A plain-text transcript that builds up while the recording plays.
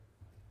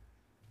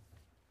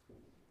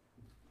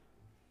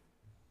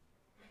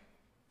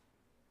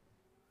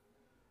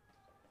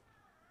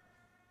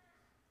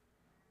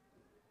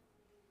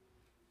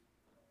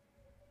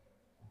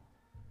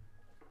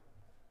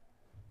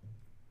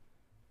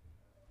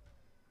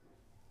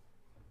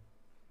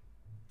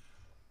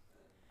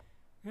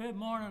Good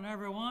morning,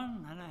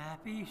 everyone, and a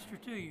happy Easter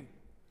to you.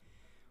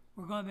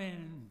 We're going to be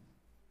in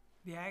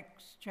the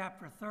Acts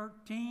chapter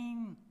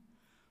 13,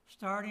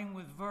 starting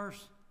with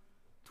verse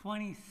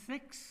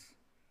 26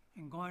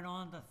 and going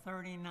on to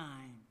 39.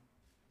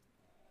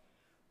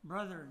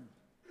 Brethren,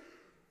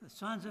 the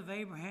sons of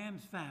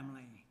Abraham's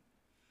family,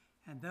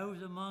 and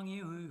those among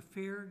you who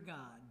fear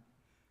God,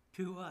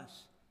 to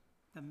us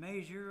the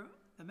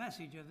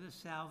message of this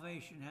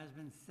salvation has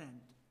been sent.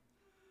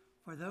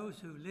 For those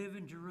who live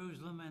in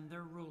Jerusalem and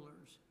their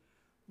rulers,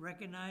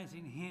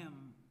 recognizing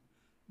him,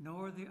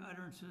 nor the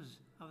utterances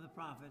of the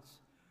prophets,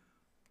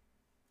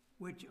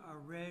 which are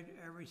read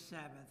every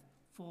Sabbath,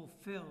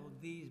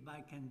 fulfilled these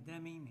by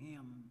condemning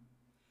him.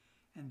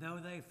 And though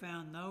they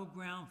found no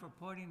ground for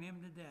putting him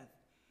to death,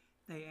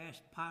 they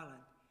asked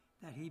Pilate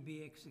that he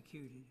be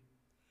executed.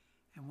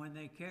 And when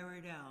they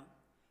carried out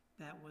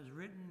that was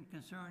written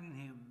concerning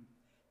him,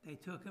 they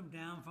took him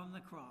down from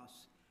the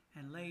cross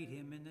and laid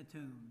him in the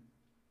tomb.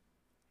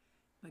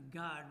 But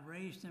God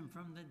raised him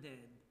from the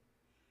dead,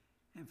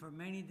 and for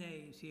many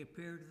days he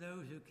appeared to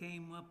those who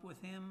came up with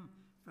him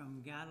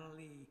from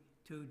Galilee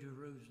to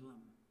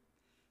Jerusalem,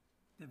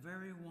 the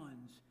very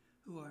ones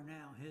who are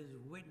now his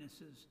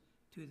witnesses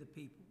to the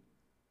people.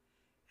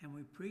 And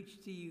we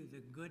preach to you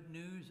the good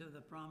news of the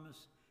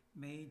promise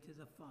made to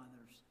the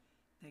fathers,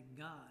 that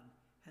God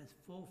has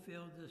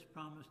fulfilled this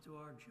promise to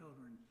our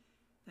children,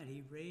 that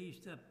he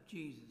raised up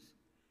Jesus,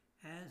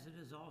 as it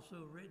is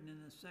also written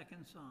in the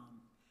second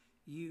Psalm,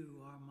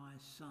 "You are my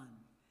son.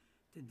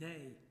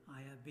 Today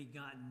I have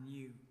begotten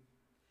you."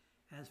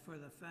 As for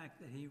the fact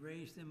that he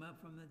raised him up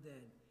from the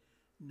dead,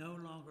 no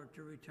longer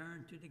to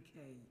return to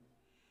decay,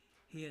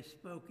 he has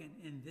spoken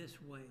in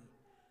this way,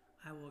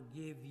 "I will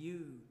give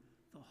you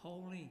the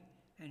holy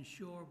and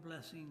sure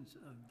blessings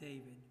of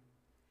David."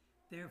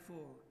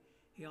 Therefore,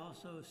 he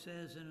also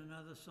says in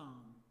another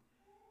psalm,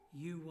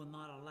 "You will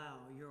not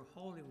allow your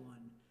Holy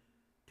One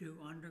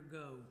to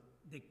undergo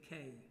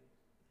decay."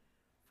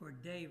 For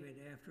David,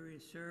 after he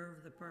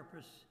served the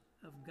purpose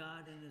of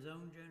God in his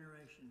own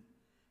generation,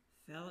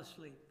 fell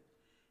asleep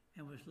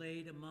and was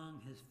laid among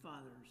his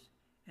fathers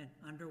and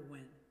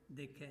underwent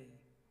decay.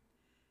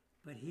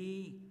 But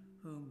he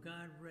whom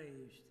God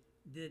raised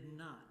did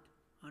not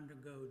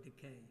undergo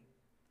decay.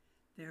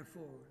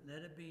 Therefore,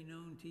 let it be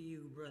known to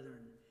you,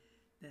 brethren,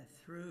 that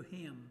through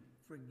him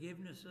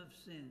forgiveness of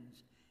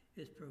sins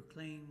is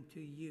proclaimed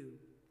to you,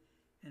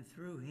 and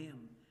through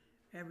him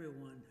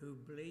everyone who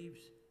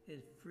believes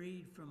is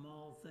freed from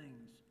all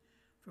things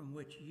from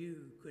which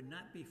you could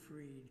not be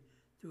freed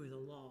through the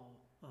law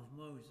of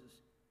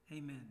Moses.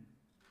 Amen.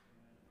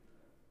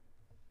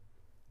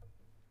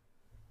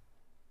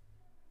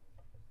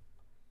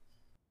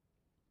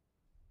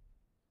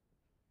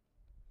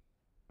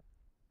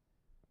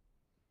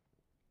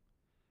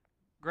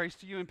 Grace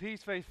to you and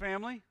peace, Faith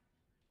family.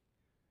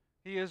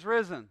 He is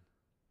risen.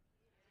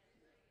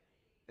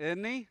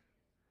 Isn't he?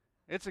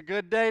 It's a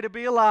good day to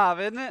be alive,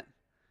 isn't it?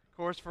 Of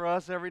course, for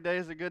us, every day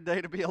is a good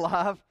day to be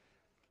alive.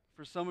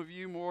 For some of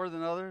you, more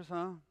than others,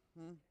 huh?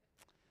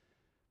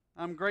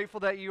 I'm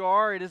grateful that you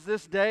are. It is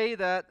this day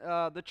that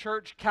the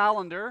church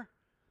calendar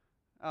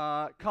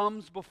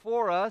comes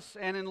before us,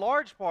 and in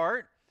large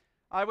part,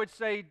 I would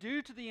say,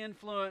 due to the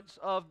influence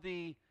of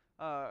the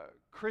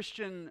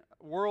Christian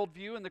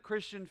worldview and the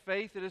Christian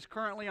faith, it is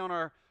currently on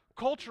our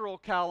cultural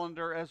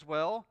calendar as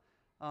well,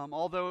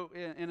 although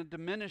in a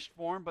diminished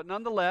form, but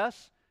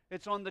nonetheless,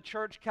 it's on the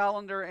church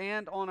calendar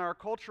and on our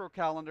cultural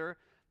calendar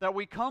that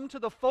we come to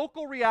the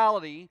focal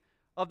reality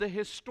of the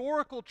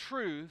historical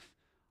truth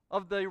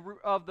of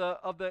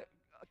the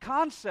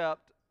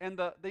concept and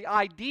the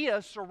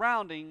idea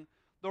surrounding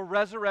the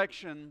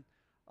resurrection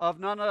of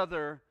none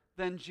other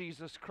than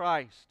Jesus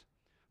Christ.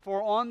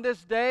 For on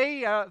this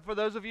day, for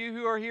those of you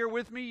who are here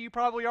with me, you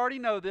probably already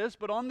know this,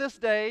 but on this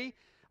day,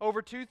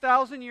 over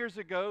 2,000 years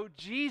ago,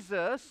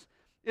 Jesus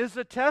is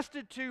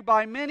attested to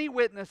by many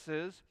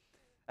witnesses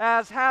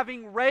as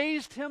having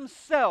raised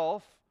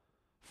himself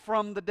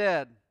from the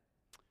dead.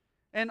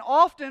 And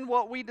often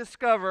what we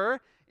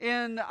discover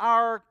in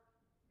our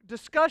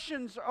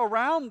discussions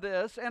around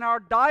this and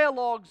our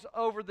dialogues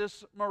over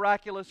this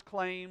miraculous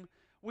claim,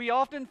 we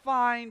often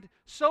find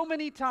so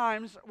many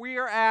times we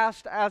are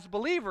asked as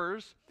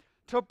believers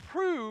to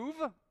prove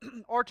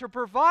or to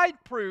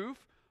provide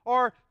proof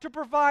or to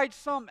provide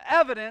some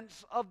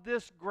evidence of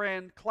this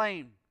grand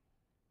claim,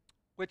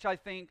 which I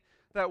think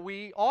that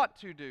we ought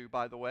to do,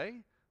 by the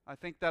way. I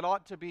think that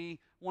ought to be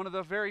one of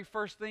the very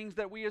first things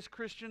that we as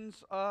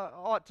Christians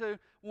ought to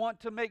want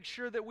to make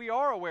sure that we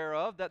are aware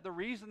of, that the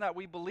reason that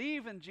we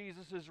believe in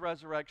Jesus'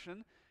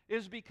 resurrection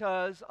is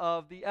because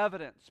of the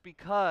evidence,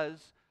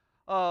 because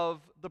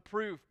of the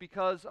proof,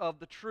 because of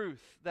the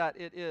truth that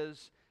it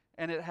is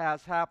and it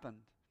has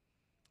happened.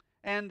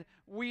 And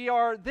we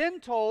are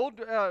then told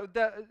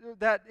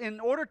that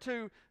in order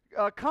to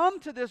come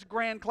to this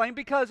grand claim,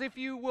 because if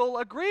you will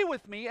agree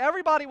with me,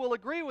 everybody will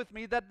agree with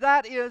me that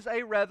that is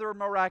a rather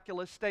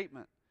miraculous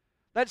statement,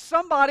 that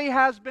somebody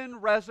has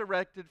been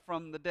resurrected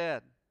from the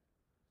dead.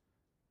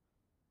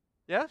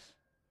 Yes?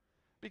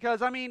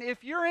 Because, I mean,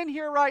 if you're in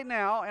here right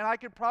now, and I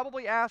could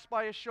probably ask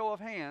by a show of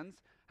hands,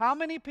 how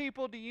many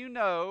people do you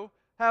know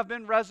have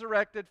been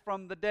resurrected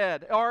from the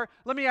dead? Or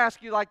let me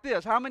ask you like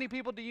this, how many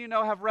people do you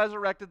know have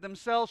resurrected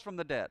themselves from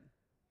the dead?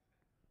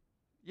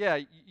 Yeah,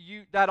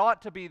 that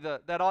ought to be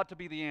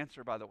the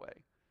answer, by the way,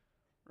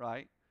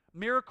 right?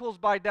 Miracles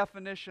by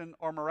definition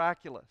are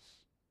miraculous.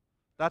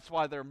 That's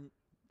why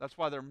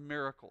they're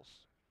miracles,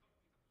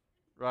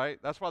 right?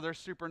 That's why they're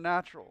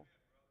supernatural.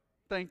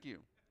 Thank you.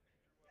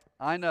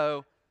 I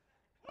know,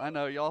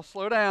 y'all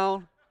slow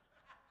down.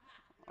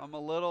 I'm a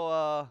little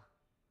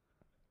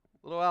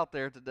out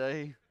there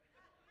today.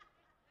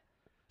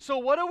 So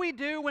what do we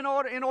do in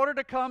order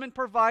to come and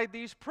provide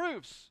these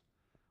proofs?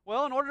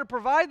 Well, in order to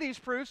provide these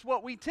proofs,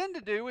 what we tend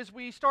to do is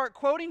we start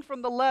quoting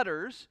from the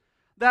letters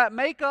that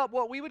make up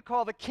what we would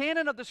call the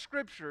canon of the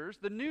Scriptures.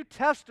 The New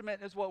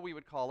Testament is what we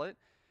would call it.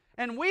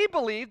 And we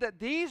believe that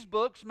these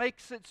books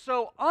makes it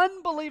so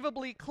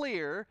unbelievably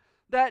clear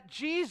that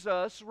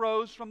Jesus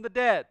rose from the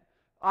dead.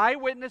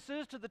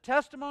 Eyewitnesses to the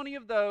testimony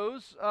of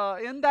those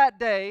in that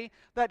day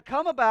that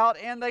come about,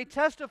 and they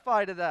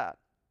testify to that.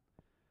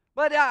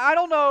 But I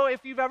don't know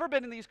if you've ever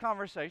been in these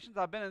conversations.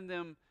 I've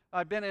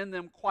been in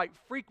them quite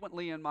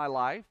frequently in my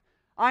life.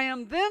 I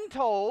am then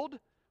told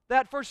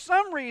that for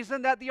some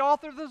reason that the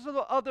authors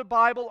of the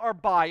Bible are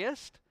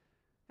biased,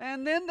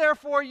 and then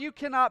therefore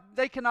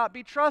they cannot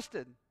be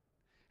trusted.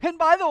 And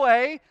by the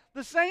way,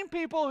 the same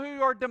people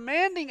who are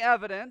demanding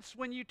evidence,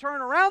 when you turn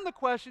around the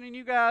question and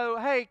you go,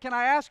 hey, can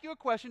I ask you a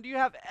question? Do you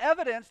have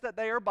evidence that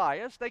they are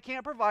biased? They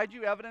can't provide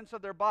you evidence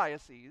of their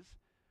biases.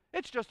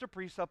 It's just a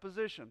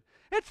presupposition.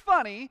 It's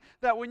funny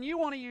that when you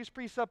want to use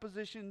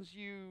presuppositions,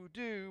 you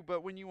do,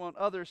 but when you want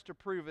others to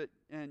prove it,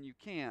 and you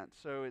can't.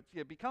 So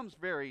it becomes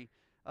very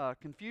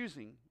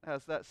confusing,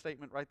 as that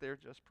statement right there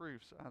just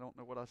proves. I don't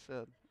know what I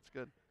said. It's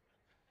good.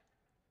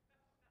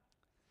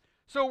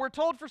 So we're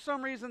told for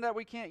some reason that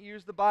we can't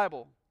use the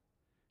Bible.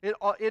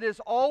 It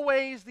is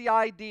always the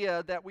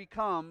idea that we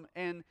come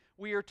and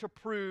we are to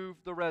prove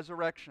the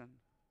resurrection.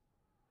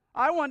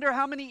 I wonder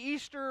how many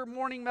Easter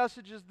morning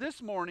messages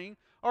this morning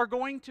are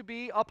going to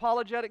be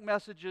apologetic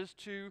messages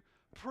to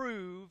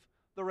prove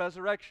the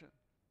resurrection.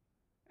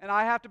 And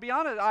I have to be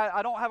honest,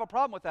 I don't have a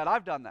problem with that.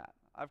 I've done that.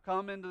 I've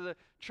come into the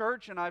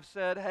church and I've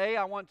said, hey,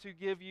 I want to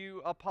give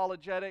you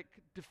apologetic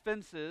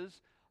defenses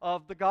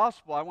of the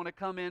gospel. I want to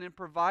come in and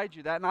provide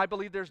you that. And I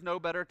believe there's no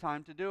better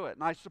time to do it.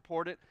 And I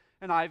support it,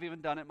 and I've even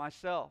done it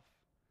myself.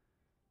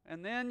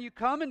 And then you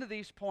come into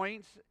these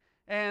points,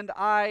 and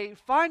I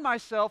find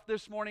myself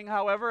this morning,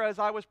 however, as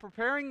I was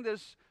preparing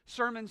this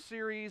sermon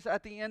series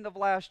at the end of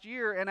last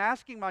year and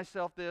asking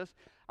myself this,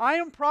 I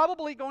am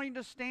probably going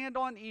to stand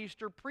on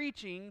Easter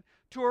preaching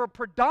to a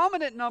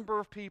predominant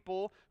number of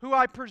people who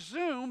I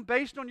presume,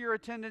 based on your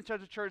attendance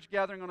at a church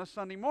gathering on a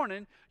Sunday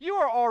morning, you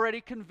are already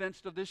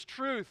convinced of this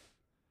truth.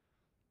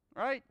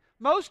 Right?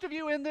 Most of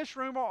you in this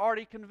room are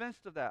already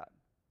convinced of that.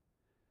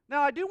 Now,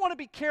 I do want to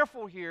be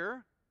careful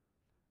here,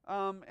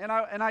 and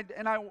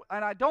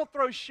I don't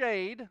throw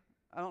shade.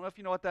 I don't know if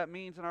you know what that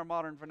means in our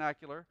modern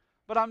vernacular,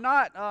 but I'm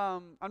not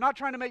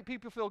trying to make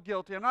people feel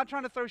guilty. I'm not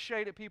trying to throw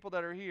shade at people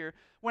that are here.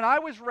 When I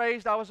was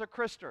raised, I was a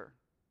Christer.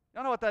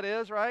 Y'all know what that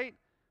is, right?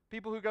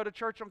 People who go to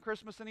church on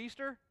Christmas and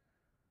Easter,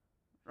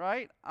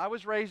 right? I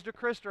was raised a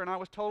Christer, and I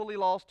was totally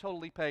lost,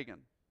 totally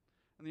pagan.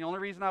 And the only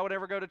reason I would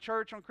ever go to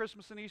church on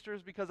Christmas and Easter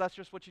is because that's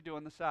just what you do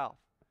in the South.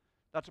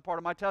 That's a part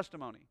of my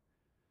testimony.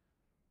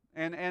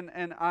 And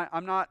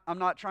I'm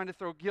not trying to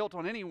throw guilt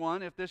on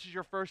anyone. If this is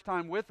your first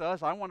time with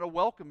us, I want to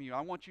welcome you.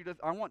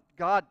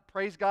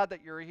 Praise God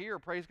that you're here.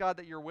 Praise God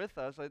that you're with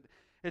us.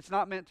 It's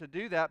not meant to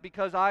do that,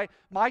 because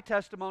my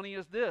testimony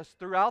is this.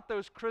 Throughout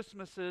those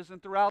Christmases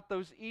and throughout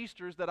those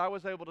Easters that I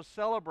was able to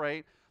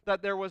celebrate,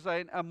 that there was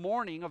a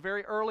morning, a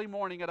very early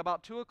morning at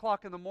about 2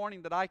 o'clock in the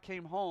morning, that I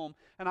came home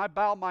and I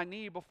bowed my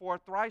knee before a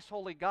thrice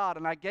holy God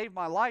and I gave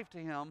my life to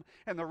Him.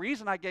 And the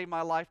reason I gave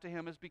my life to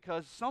Him is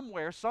because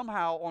somewhere,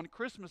 somehow on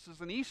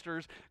Christmases and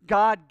Easters,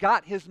 God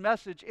got His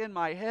message in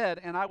my head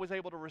and I was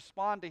able to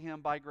respond to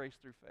Him by grace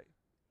through faith.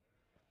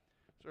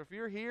 So if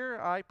you're here,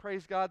 I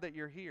praise God that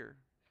you're here.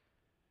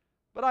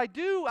 But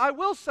I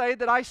will say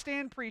that I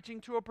stand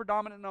preaching to a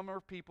predominant number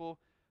of people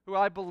who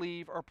I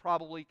believe are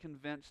probably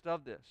convinced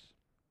of this.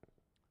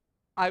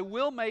 I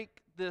will make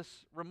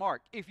this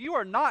remark. If you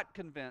are not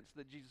convinced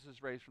that Jesus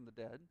is raised from the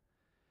dead,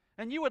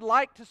 and you would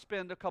like to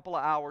spend a couple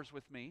of hours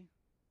with me,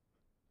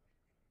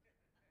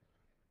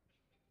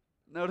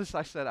 notice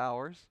I said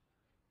hours.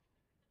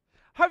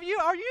 Are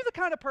you the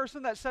kind of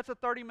person that sets a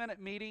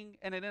 30-minute meeting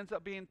and it ends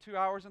up being 2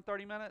 hours and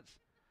 30 minutes?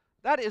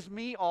 That is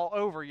me all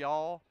over,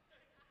 y'all.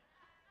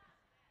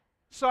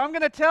 So I'm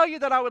going to tell you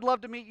that I would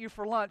love to meet you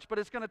for lunch, but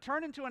it's going to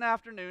turn into an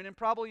afternoon and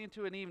probably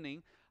into an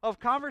evening of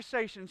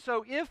conversation.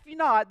 So if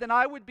not, then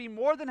I would be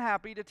more than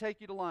happy to take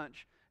you to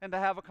lunch and to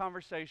have a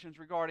conversations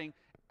regarding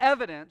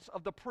evidence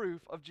of the proof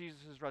of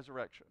Jesus'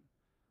 resurrection,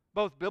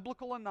 both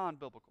biblical and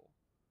non-biblical,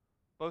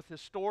 both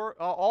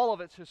all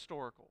of it's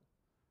historical.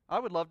 I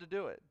would love to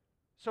do it.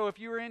 So if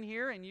you're in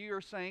here and you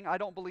are saying, I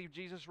don't believe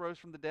Jesus rose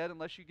from the dead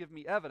unless you give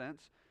me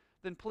evidence,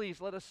 then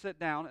please let us sit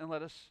down and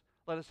let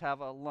us have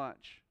a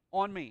lunch.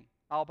 On me,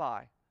 I'll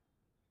buy.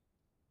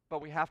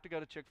 But we have to go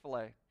to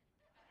Chick-fil-A.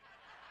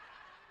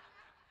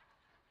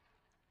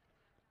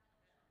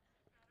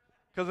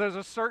 Because there's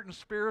a certain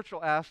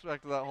spiritual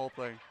aspect of that whole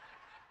thing.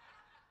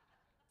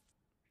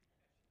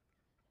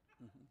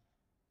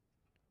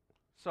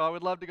 So I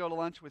would love to go to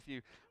lunch with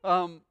you.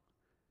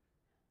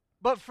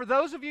 But for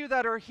those of you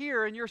that are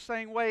here and you're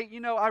saying, wait,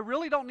 I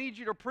really don't need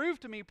you to prove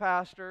to me,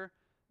 Pastor,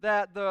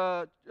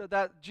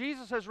 that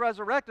Jesus has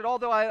resurrected,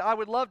 although I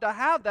would love to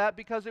have that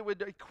because it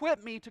would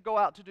equip me to go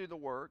out to do the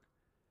work.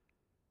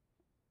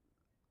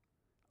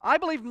 I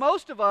believe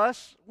most of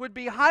us would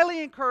be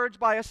highly encouraged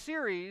by a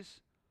series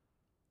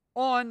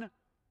on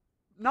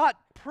not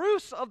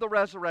proofs of the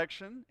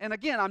resurrection, and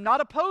again, I'm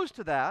not opposed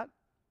to that,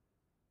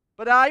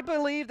 but I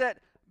believe that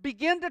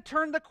begin to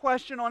turn the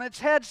question on its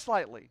head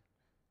slightly.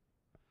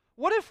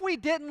 What if we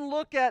didn't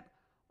look at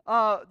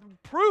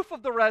proof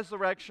of the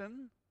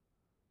resurrection,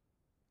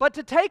 but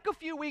to take a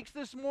few weeks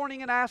this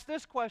morning and ask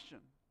this question: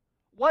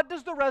 what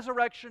does the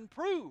resurrection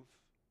prove?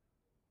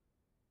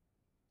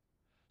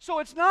 So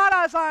it's not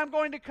as I am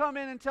going to come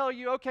in and tell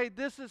you, okay,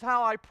 this is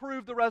how I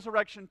prove the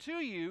resurrection to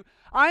you.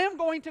 I am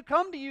going to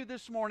come to you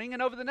this morning,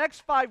 and over the next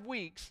 5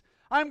 weeks,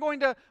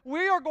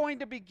 we are going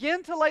to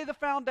begin to lay the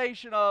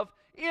foundation of,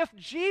 if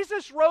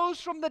Jesus rose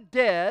from the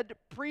dead,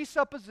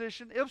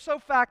 presupposition, ipso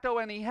facto,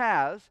 and He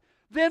has,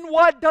 then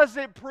what does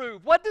it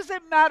prove? What does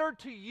it matter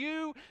to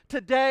you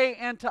today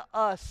and to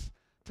us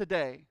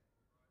today?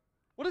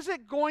 What is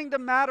it going to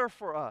matter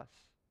for us?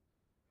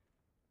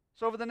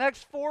 So over the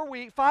next 5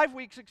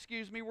 weeks,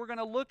 we're going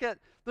to look at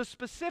the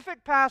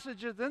specific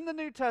passages in the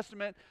New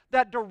Testament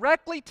that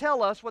directly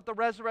tell us what the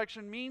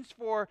resurrection means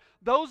for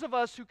those of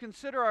us who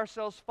consider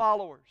ourselves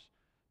followers,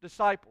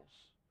 disciples,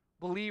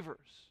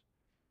 believers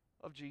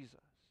of Jesus.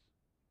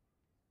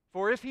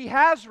 For if He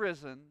has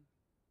risen,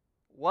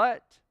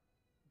 what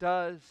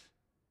does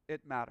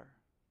it matter?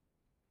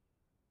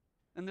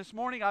 And this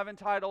morning I've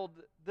entitled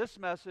this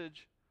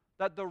message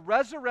that the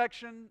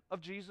resurrection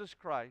of Jesus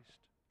Christ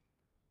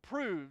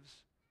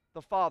proves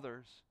the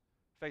Father's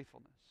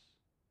faithfulness.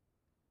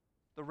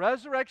 The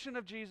resurrection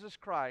of Jesus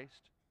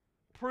Christ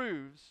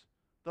proves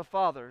the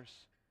Father's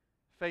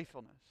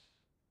faithfulness.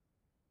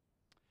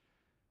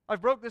 I've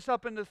broke this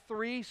up into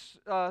three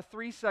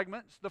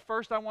segments. The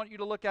first I want you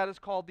to look at is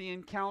called the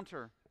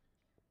encounter.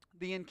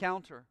 The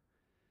encounter.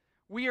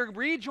 We are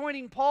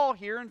rejoining Paul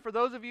here, and for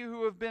those of you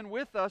who have been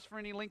with us for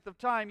any length of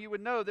time, you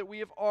would know that we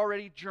have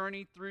already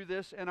journeyed through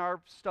this in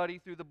our study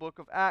through the book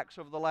of Acts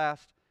over the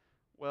last,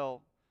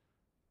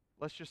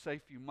 let's just say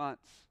few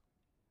months.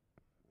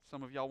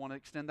 Some of y'all want to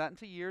extend that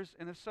into years,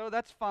 and if so,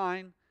 that's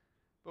fine,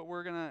 but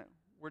we're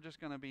just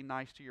going to be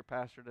nice to your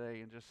pastor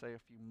today and just say a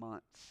few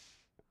months.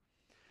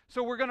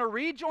 So we're going to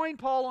rejoin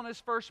Paul on his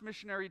first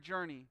missionary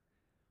journey.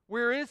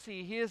 Where is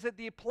he? He is at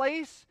the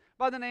place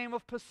by the name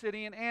of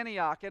Pisidian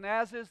Antioch. And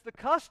as is the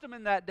custom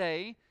in that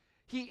day,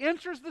 he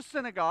enters the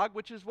synagogue,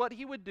 which is what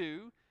he would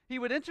do. He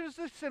would enter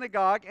the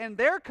synagogue, and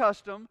their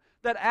custom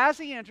that as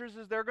he enters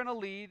is they're going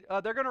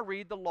to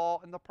read the law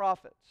and the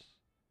prophets.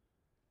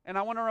 And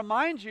I want to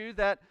remind you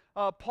that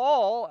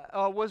Paul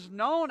was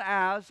known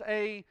as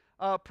a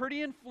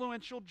pretty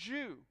influential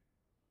Jew,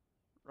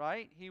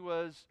 right? He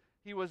was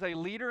a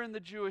leader in the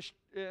Jewish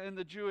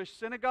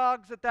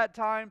synagogues at that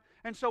time,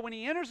 and so when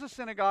he enters the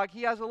synagogue,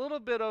 he has a little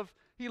bit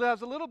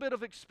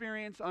of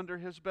experience under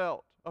his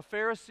belt. A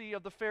Pharisee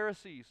of the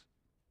Pharisees,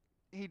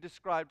 he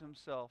described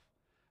himself,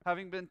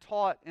 having been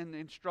taught and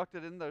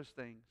instructed in those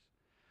things.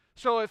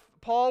 So if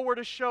Paul were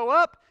to show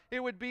up, it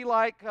would be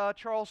like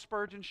Charles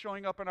Spurgeon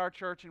showing up in our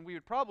church, and we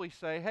would probably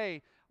say,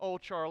 "Hey,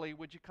 old Charlie,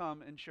 would you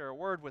come and share a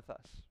word with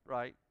us?"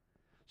 Right?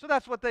 So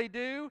that's what they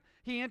do.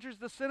 He enters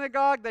the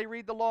synagogue. They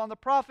read the law and the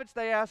prophets.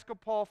 They ask of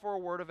Paul for a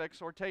word of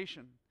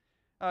exhortation.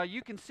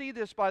 You can see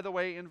this, by the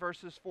way, in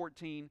verses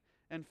 14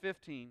 and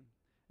 15.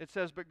 It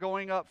says, "But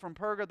going up from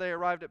Perga, they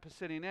arrived at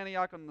Pisidian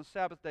Antioch. On the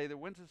Sabbath day, they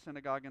went to the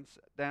synagogue and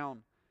sat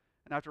down.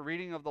 And after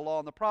reading of the law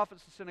and the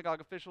prophets, the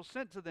synagogue officials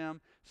sent to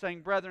them,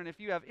 saying, 'Brethren, if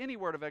you have any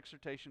word of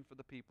exhortation for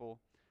the people,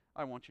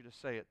 I want you to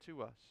say it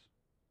to us.'"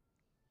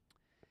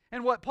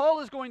 And what Paul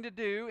is going to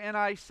do, and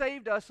I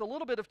saved us a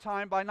little bit of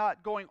time by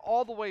not going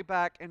all the way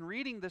back and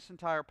reading this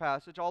entire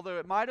passage, although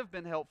it might have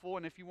been helpful,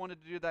 and if you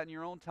wanted to do that in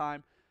your own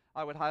time,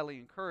 I would highly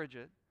encourage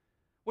it.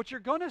 What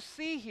you're going to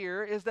see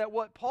here is that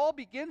what Paul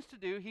begins to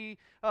do,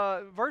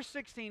 verse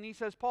 16, he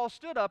says, "Paul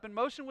stood up and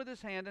motioned with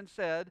his hand and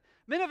said,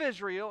 'Men of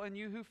Israel, and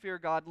you who fear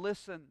God,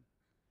 listen.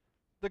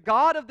 The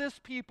God of this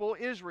people,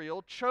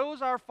 Israel,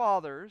 chose our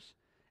fathers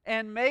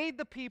and made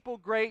the people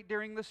great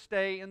during the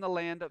stay in the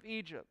land of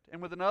Egypt. And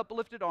with an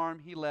uplifted arm,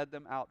 He led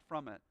them out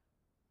from it.'"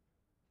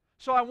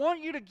 So I want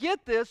you to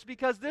get this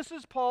because this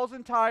is Paul's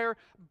entire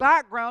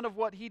background of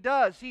what he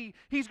does.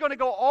 He's going to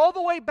go all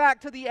the way back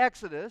to the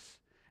Exodus,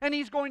 and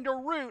he's going to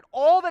root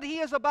all that he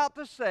is about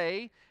to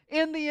say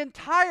in the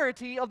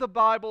entirety of the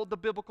Bible, the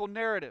biblical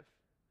narrative.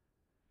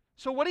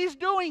 So what he's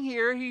doing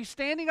here, he's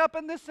standing up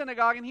in this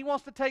synagogue and he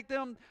wants to take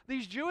them,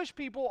 these Jewish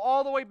people,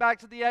 all the way back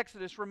to the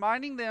Exodus,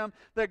 reminding them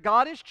that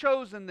God has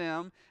chosen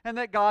them and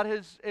that God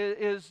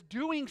is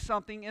doing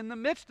something in the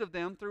midst of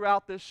them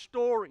throughout this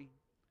story.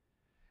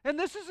 And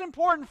this is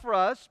important for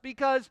us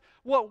because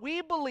what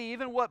we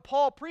believe and what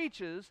Paul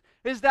preaches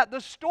is that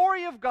the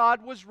story of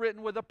God was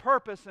written with a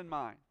purpose in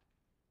mind.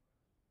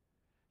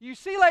 You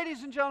see,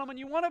 ladies and gentlemen,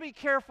 you want to be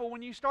careful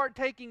when you start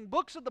taking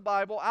books of the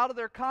Bible out of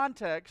their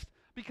context,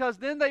 because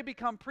then they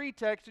become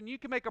pretext, and you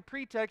can make a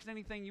pretext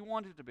anything you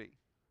want it to be.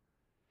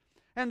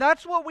 And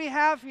that's what we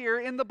have here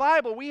in the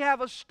Bible. We have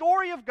a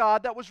story of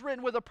God that was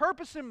written with a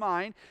purpose in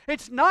mind.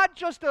 It's not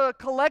just a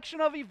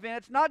collection of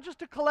events, not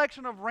just a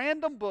collection of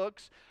random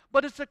books,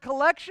 but it's a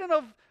collection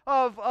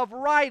of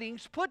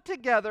writings put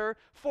together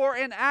for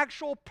an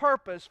actual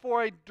purpose,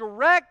 for a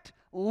direct,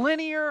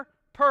 linear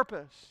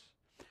purpose.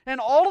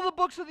 And all of the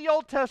books of the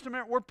Old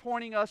Testament were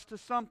pointing us to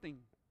something.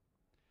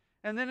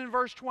 And then in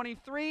verse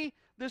 23,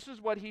 this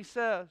is what he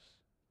says.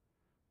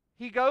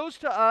 He goes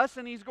to us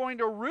and he's going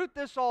to root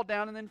this all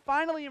down. And then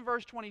finally in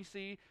verse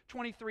 23,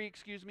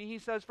 he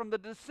says, from the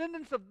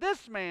descendants of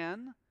this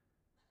man,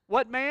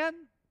 what man?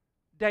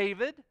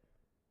 David.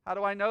 How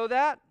do I know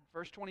that?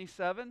 Verse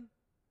 27,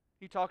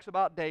 he talks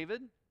about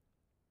David.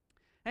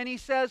 And he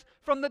says,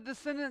 from the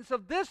descendants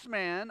of this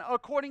man,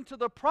 according to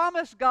the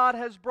promise God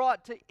has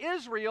brought to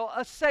Israel,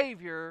 a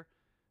Savior,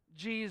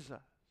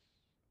 Jesus.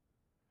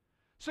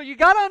 So you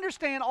got to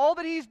understand, all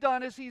that he's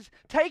done is he's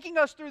taking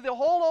us through the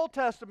whole Old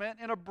Testament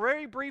in a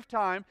very brief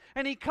time,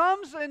 and he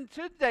comes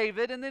into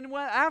David, and then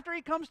after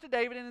he comes to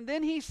David, and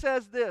then he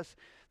says this,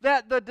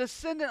 that the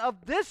descendant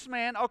of this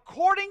man,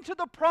 according to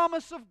the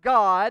promise of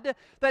God,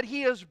 that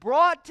he has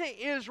brought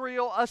to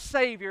Israel a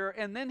Savior,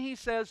 and then he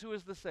says, who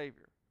is the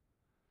Savior?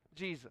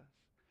 Jesus.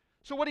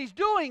 So what he's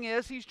doing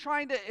is he's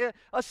trying to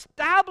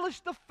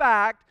establish the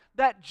fact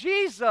that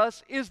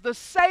Jesus is the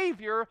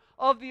Savior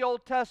of the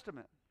Old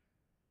Testament.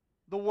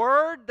 The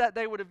word that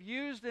they would have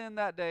used in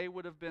that day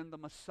would have been the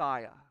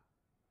Messiah.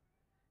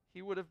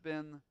 He would have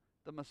been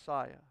the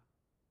Messiah.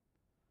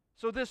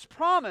 So this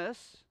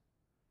promise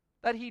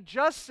that he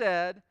just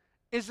said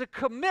is a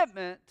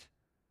commitment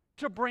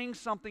to bring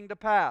something to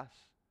pass.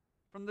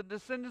 From the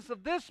descendants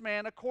of this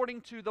man,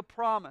 according to the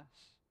promise.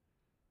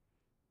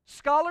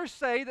 Scholars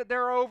say that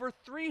there are over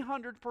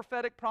 300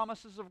 prophetic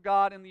promises of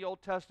God in the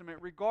Old Testament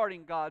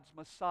regarding God's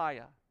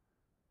Messiah.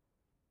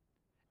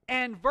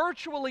 And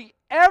virtually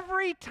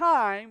every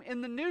time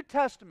in the New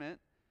Testament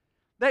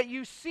that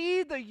you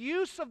see the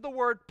use of the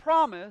word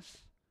promise,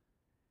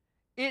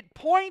 it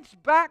points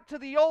back to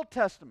the Old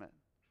Testament.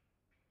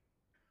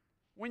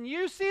 When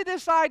you see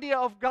this idea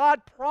of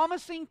God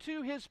promising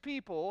to His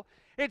people,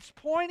 it's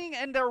pointing,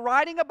 and they're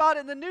writing about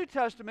it in the New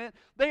Testament,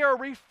 they are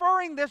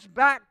referring this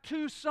back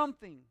to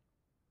something.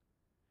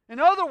 In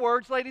other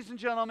words, ladies and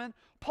gentlemen,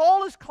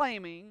 Paul is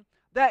claiming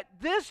that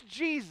this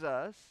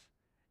Jesus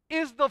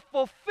is the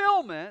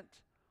fulfillment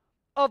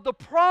of the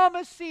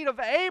promised seed of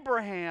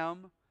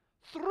Abraham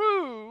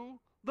through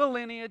the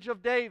lineage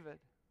of David.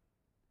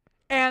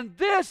 And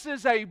this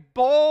is a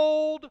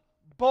bold,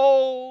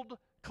 bold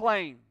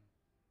claim.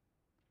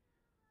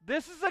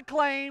 This is a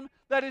claim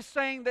that is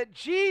saying that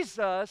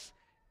Jesus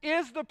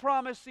is the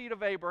promised seed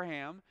of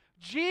Abraham.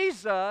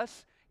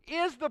 Jesus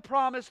is the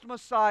promised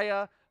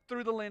Messiah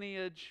through the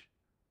lineage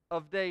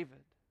of David.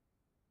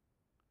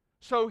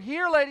 So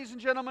here, ladies and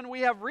gentlemen,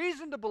 we have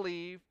reason to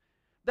believe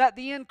that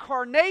the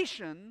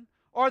incarnation,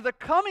 or the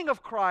coming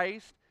of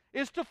Christ,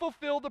 is to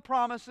fulfill the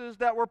promises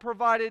that were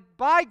provided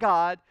by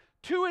God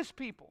to His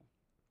people.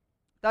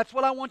 That's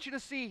what I want you to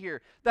see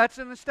here. That's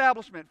an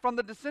establishment. From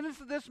the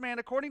descendants of this man,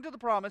 according to the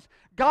promise,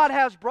 God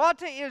has brought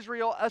to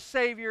Israel a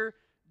Savior,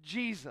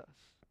 Jesus.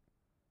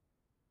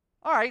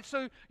 All right,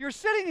 so you're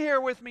sitting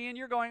here with me and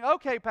you're going,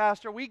 okay,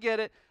 Pastor, we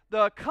get it.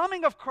 The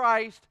coming of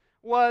Christ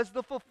was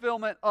the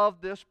fulfillment of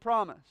this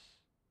promise.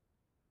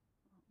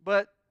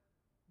 But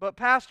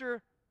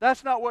Pastor,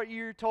 that's not what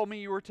you told me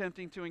you were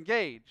attempting to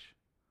engage.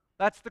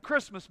 That's the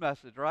Christmas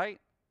message, right?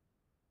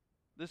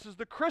 This is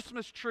the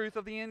Christmas truth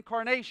of the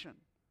incarnation.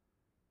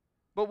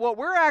 But what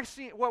we're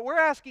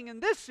asking in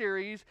this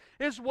series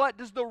is, what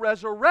does the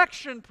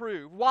resurrection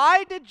prove?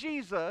 Why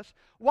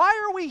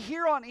are we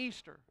here on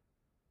Easter?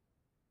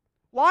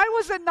 Why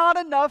was it not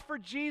enough for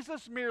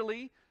Jesus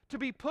merely to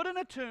be put in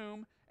a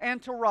tomb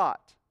and to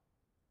rot?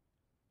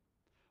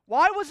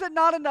 Why was it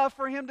not enough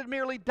for Him to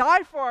merely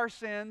die for our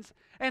sins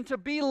and to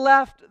be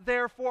left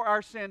there for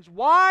our sins?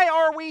 Why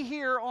are we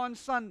here on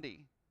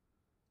Sunday?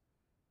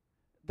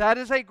 That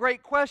is a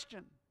great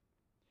question.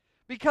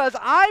 Because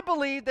I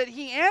believe that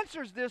He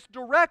answers this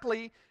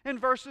directly in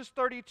verses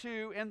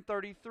 32 and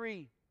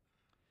 33.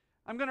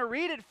 I'm going to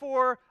read it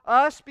for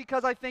us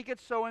because I think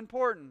it's so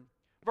important.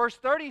 Verse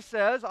 30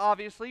 says,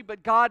 obviously,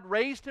 but God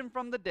raised Him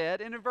from the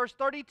dead. And in verse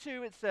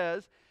 32 it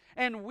says,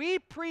 and we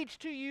preach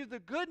to you the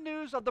good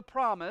news of the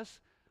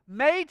promise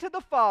made to the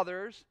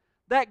fathers,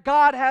 that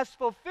God has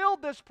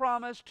fulfilled this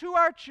promise to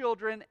our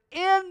children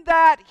in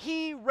that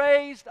He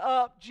raised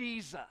up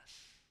Jesus.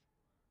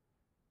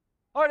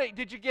 All right,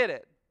 did you get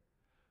it?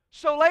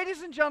 So,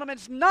 ladies and gentlemen,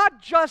 it's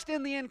not just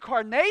in the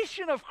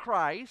incarnation of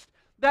Christ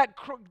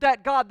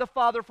that God the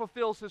Father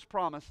fulfills His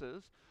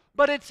promises,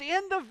 but it's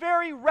in the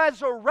very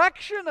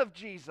resurrection of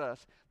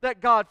Jesus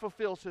that God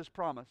fulfills His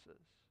promises.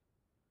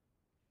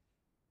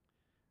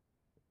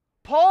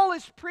 Paul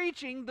is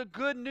preaching the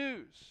good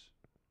news.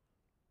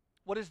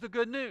 What is the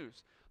good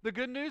news? The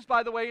good news,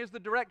 by the way, is the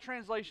direct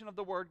translation of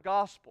the word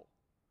gospel.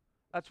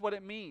 That's what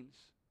it means.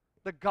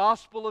 The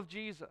gospel of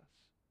Jesus.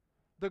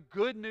 The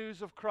good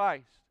news of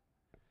Christ.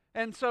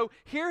 And so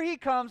here he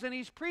comes and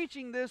he's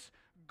preaching this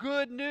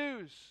good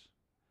news.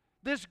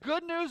 This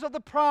good news of the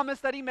promise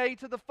that he made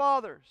to the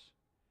fathers.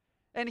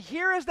 And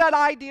here is that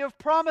idea of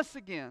promise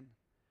again.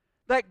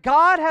 That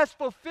God has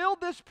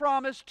fulfilled this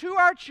promise to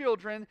our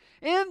children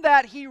in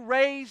that He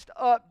raised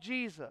up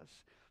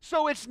Jesus.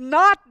 So it's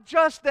not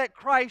just that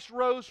Christ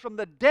rose from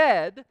the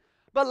dead,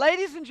 but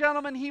ladies and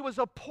gentlemen, He was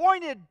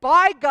appointed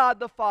by God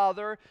the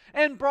Father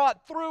and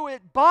brought through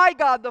it by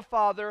God the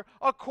Father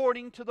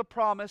according to the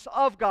promise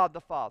of God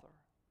the Father.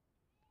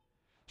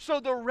 So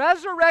the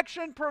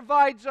resurrection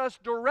provides us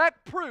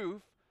direct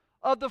proof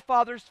of the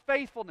Father's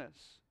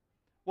faithfulness.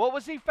 What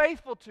was He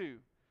faithful to?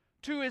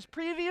 To His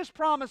previous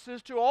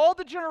promises to all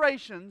the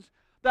generations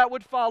that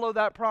would follow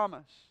that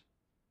promise.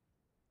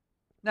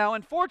 Now,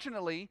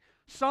 unfortunately,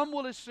 some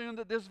will assume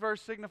that this verse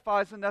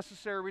signifies a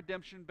necessary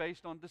redemption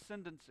based on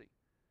descendancy,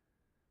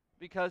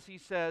 because he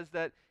says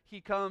that He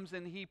comes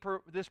and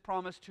this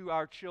promise to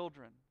our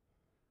children.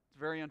 It's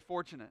very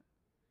unfortunate.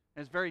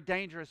 And it's very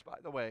dangerous, by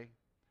the way,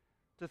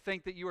 to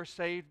think that you are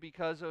saved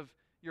because of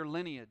your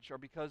lineage or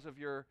because of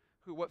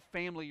what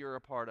family you're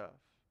a part of.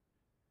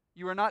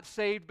 You are not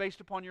saved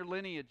based upon your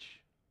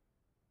lineage.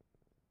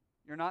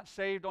 You're not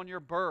saved on your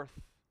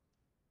birth.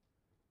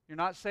 You're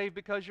not saved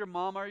because your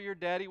mama or your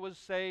daddy was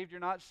saved.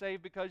 You're not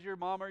saved because your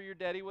mama or your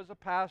daddy was a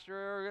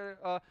pastor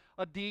or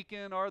a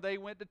deacon or they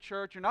went to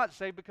church. You're not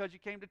saved because you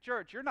came to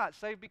church. You're not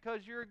saved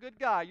because you're a good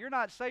guy. You're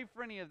not saved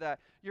for any of that.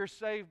 You're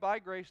saved by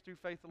grace through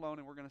faith alone,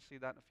 and we're going to see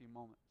that in a few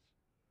moments.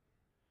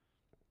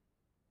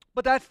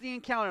 But that's the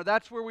encounter.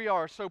 That's where we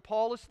are. So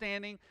Paul is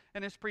standing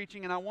and is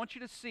preaching, and I want you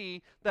to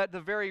see that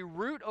the very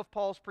root of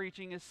Paul's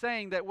preaching is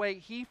saying that,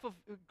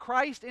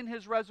 Christ in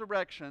His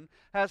resurrection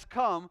has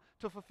come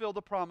to fulfill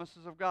the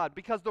promises of God,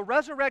 because the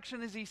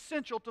resurrection is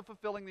essential to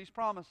fulfilling these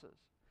promises.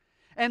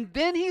 And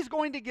then he's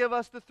going to give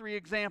us the three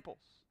examples.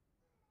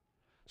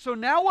 So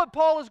now what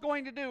Paul is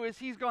going to do is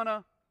he's going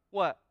to,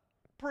 what?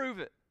 Prove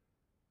it.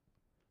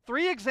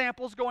 Three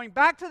examples going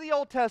back to the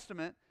Old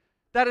Testament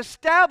that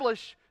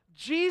establish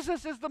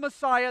Jesus is the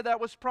Messiah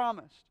that was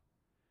promised.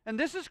 And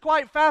this is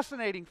quite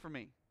fascinating for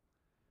me.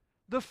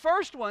 The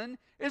first one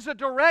is a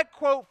direct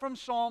quote from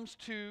Psalms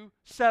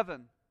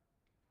 2:7.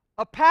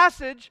 A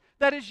passage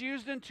that is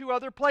used in two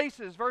other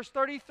places. Verse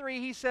 33,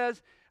 he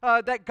says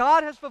that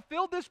God has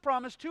fulfilled this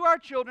promise to our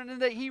children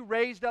and that He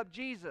raised up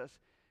Jesus.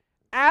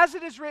 As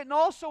it is written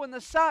also in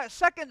the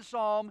second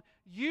Psalm,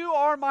 you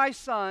are my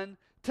son,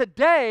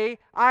 today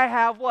I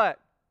have what?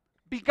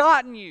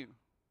 Begotten you.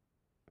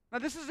 Now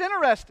this is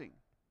interesting.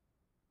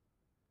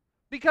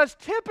 Because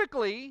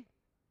typically,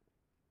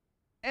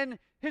 and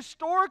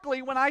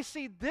historically, when I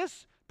see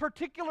this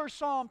particular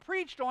psalm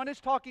preached on, it's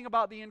talking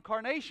about the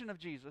incarnation of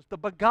Jesus, the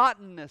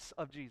begottenness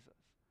of Jesus.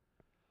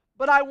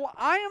 But I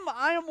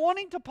am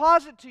wanting to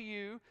posit to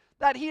you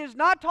that he is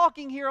not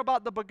talking here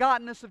about the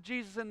begottenness of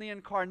Jesus in the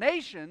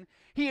incarnation.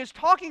 He is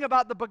talking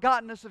about the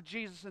begottenness of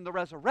Jesus in the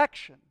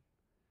resurrection.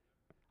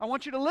 I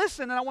want you to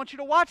listen and I want you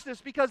to watch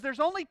this, because there's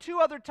only two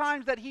other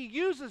times that he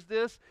uses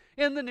this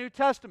in the New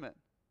Testament.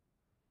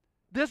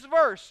 This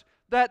verse,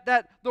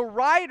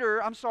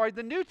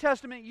 the New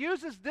Testament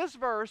uses this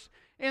verse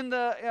in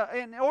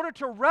order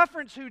to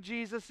reference who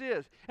Jesus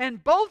is.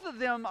 And both of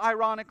them,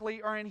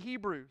 ironically, are in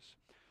Hebrews.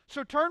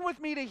 So turn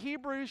with me to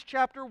Hebrews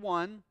chapter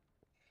 1,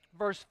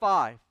 verse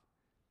 5.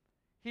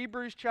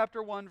 Hebrews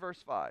chapter 1,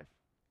 verse 5.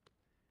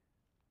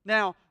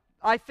 Now,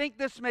 I think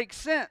this makes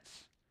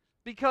sense,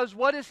 because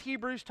what is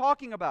Hebrews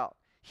talking about?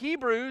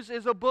 Hebrews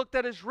is a book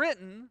that is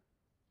written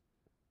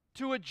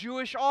to a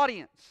Jewish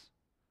audience,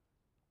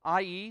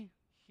 i.e.,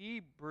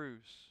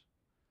 Hebrews.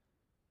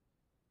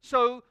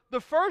 So the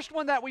first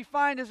one that we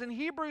find is in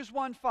Hebrews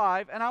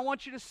 1:5, and I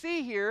want you to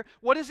see here,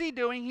 what is he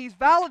doing? He's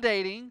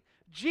validating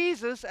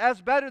Jesus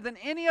as better than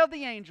any of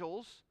the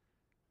angels,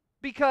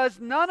 because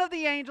none of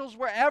the angels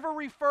were ever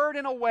referred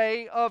in a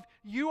way of,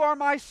 you are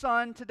my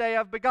son, today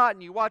I've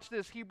begotten you. Watch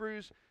this,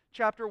 Hebrews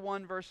chapter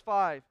 1, verse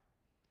 5.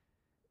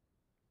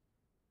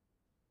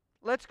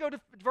 Let's go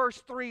to verse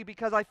 3,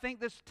 because I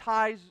think this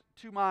ties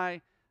to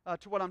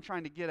what I'm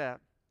trying to get at.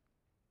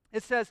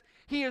 It says,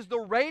 He is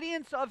the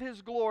radiance of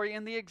His glory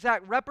and the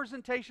exact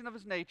representation of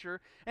His nature,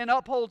 and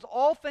upholds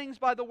all things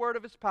by the word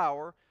of His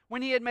power.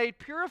 When He had made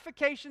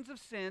purifications of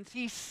sins,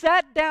 He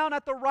sat down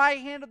at the right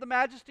hand of the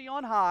Majesty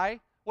on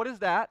high. What is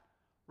that?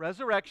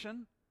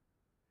 Resurrection.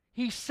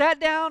 He sat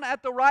down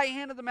at the right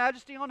hand of the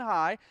Majesty on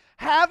high,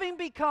 having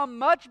become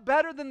much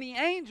better than the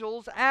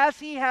angels, as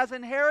He has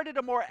inherited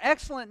a more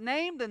excellent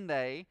name than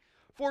they.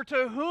 For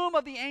to whom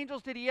of the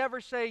angels did he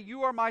ever say,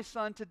 "You are my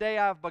son, today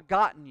I have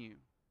begotten you"?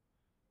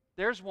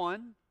 There's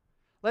one.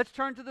 Let's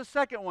turn to the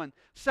second one.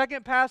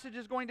 Second passage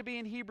is going to be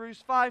in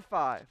Hebrews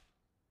 5:5.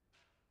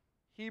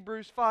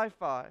 Hebrews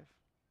 5:5.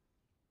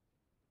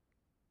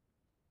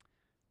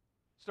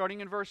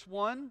 Starting in verse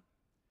 1,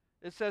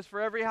 it says,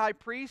 "For every high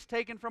priest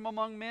taken from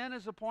among men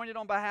is appointed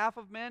on behalf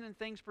of men in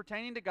things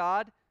pertaining to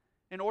God,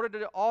 in order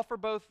to offer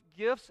both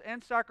gifts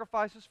and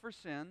sacrifices for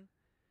sin.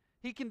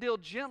 He can deal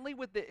gently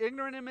with the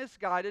ignorant and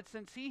misguided,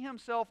 since he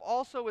himself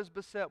also is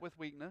beset with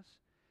weakness.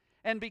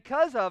 And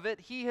because of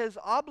it, he is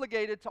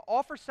obligated to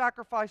offer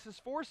sacrifices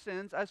for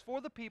sins as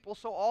for the people,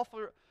 so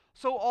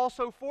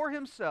also for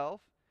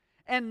himself.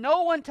 And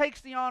no one takes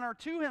the honor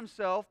to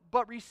himself,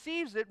 but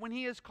receives it when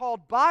he is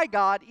called by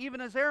God, even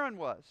as Aaron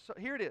was." So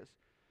here it is.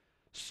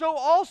 "So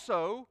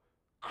also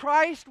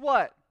Christ"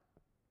 what?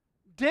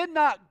 "Did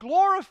not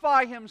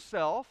glorify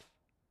himself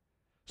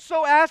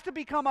so as to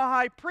become a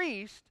high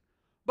priest,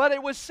 but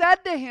it was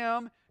said to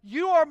him,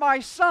 'You are my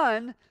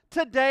son,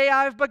 today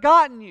I have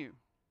begotten you.'"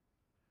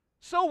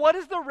 So what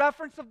is the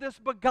reference of this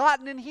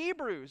begotten in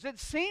Hebrews? It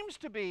seems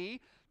to be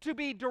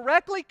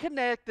directly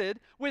connected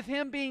with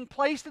him being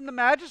placed in the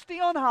majesty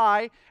on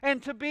high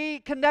and to be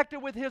connected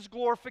with his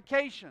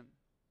glorification.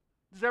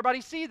 Does everybody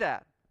see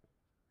that?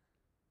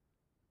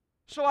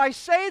 So I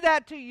say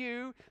that to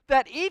you,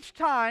 that each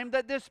time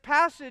that this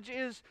passage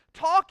is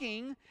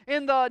talking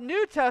in the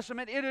New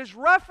Testament, it is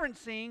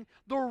referencing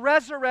the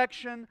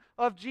resurrection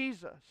of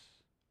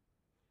Jesus.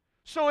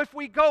 So if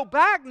we go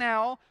back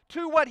now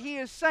to what he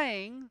is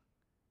saying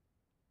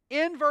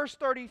in verse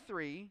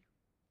 33,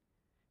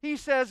 he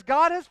says,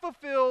 "God has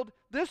fulfilled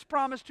this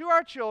promise to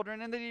our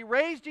children, and that he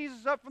raised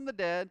Jesus up from the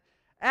dead,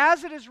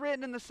 as it is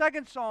written in the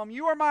second psalm,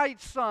 'You are my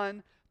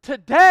son,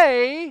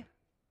 today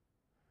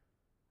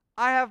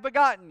I have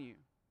begotten you.'"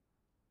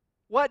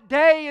 What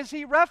day is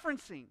he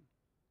referencing?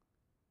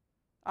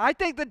 I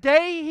think the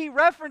day he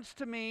referenced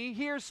to me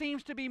here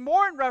seems to be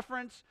more in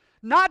reference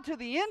not to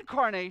the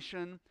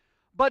incarnation,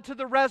 but to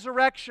the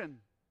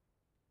resurrection.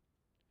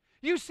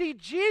 You see,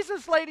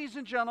 Jesus, ladies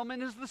and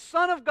gentlemen, is the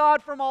Son of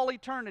God from all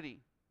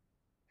eternity.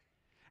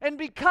 And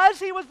because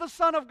he was the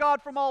Son of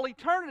God from all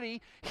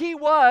eternity, he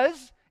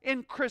was,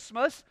 in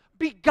Christmas,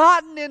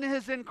 begotten in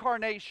his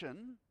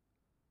incarnation,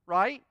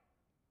 right?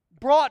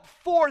 Brought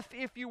forth,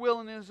 if you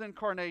will, in his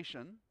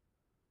incarnation.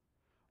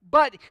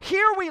 But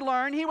here we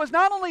learn he was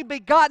not only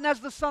begotten as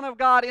the Son of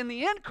God in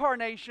the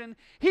incarnation,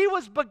 he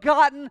was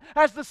begotten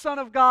as the Son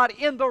of God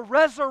in the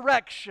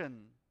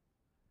resurrection.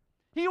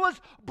 He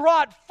was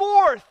brought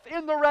forth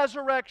in the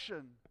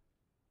resurrection.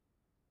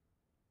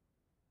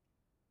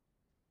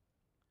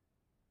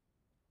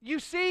 You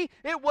see,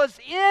 it was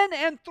in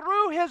and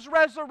through his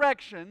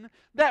resurrection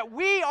that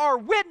we are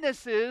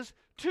witnesses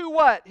to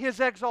what? His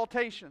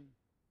exaltation.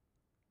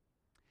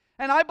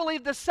 And I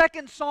believe the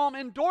second psalm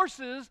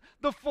endorses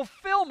the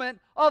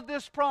fulfillment of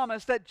this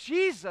promise that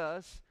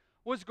Jesus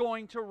was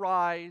going to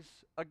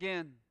rise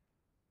again.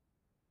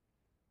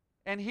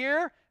 And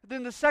here,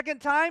 then the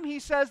second time, he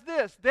says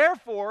this,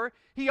 "Therefore,"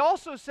 he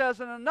also says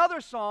in another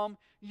psalm,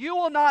 "You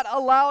will not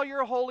allow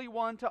your Holy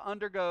One to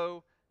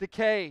undergo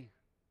decay."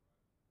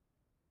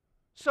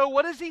 So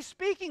what is he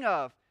speaking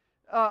of?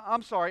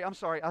 I'm sorry,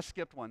 I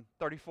skipped one,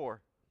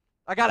 34.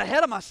 I got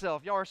ahead of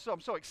myself.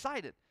 I'm so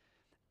excited.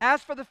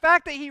 "As for the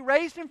fact that he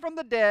raised him from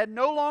the dead,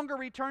 no longer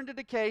returned to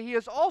decay, he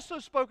has also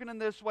spoken in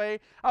this way,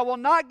 'I will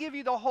not give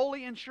you the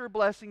holy and sure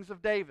blessings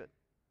of David.'"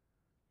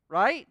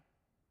 Right?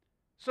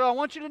 So I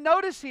want you to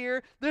notice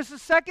here, this is the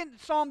second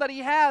psalm that he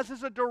has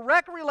is a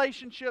direct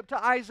relationship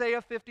to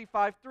Isaiah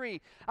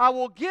 55:3. "I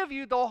will give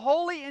you the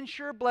holy and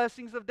sure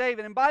blessings of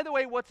David." And by the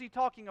way, what's he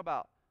talking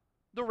about?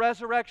 The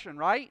resurrection,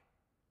 right?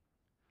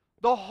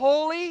 The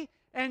holy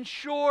and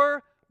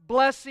sure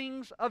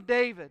blessings of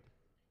David.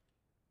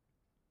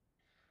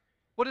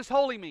 What does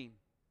holy mean?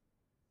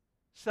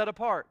 Set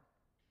apart.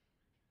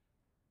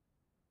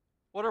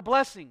 What are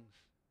blessings?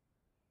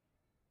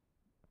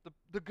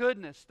 The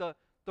goodness, the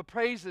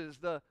praises,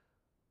 the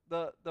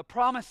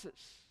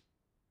promises.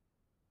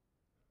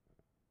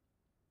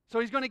 So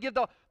he's going to give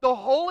the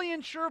holy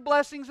and sure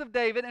blessings of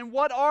David. And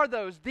what are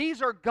those?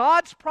 These are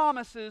God's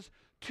promises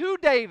to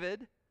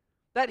David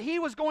that he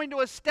was going to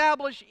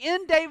establish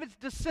in David's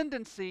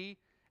descendancy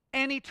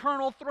an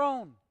eternal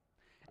throne.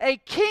 A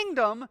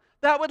kingdom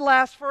that would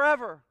last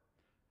forever.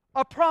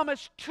 A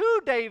promise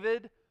to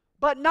David,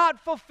 but not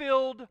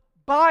fulfilled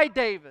by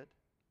David.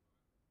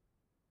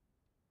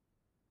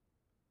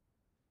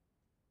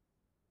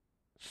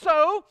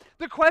 So,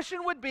 the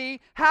question would be,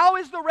 how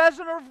is the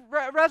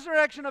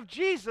resurrection of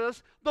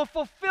Jesus the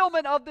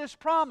fulfillment of this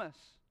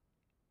promise?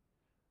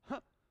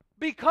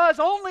 Because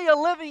only a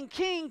living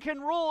king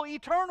can rule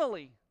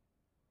eternally.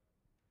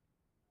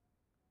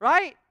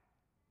 Right?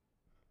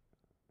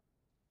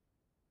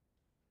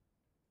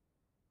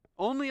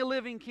 Only a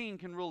living king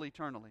can rule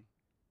eternally.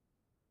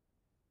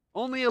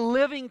 Only a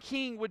living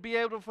king would be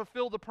able to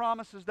fulfill the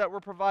promises that were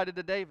provided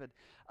to David.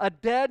 A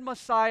dead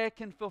Messiah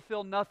can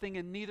fulfill nothing,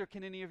 and neither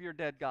can any of your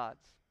dead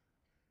gods.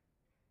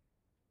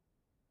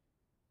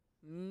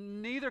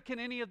 Neither can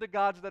any of the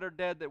gods that are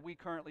dead that we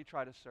currently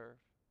try to serve.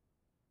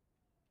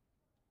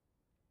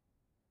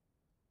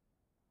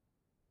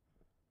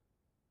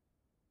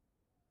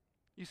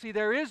 You see,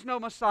 there is no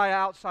Messiah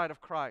outside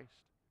of Christ.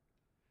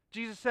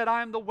 Jesus said,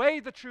 I am the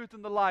way, the truth,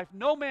 and the life.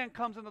 No man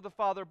comes unto the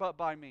Father but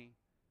by me.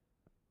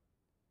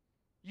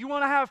 You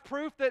want to have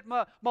proof that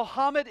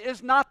Muhammad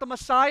is not the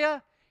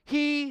Messiah?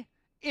 He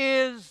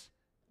is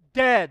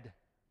dead.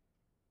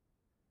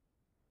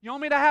 You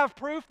want me to have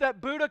proof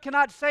that Buddha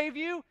cannot save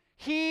you?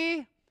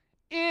 He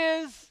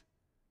is.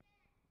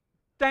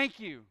 Thank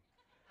you.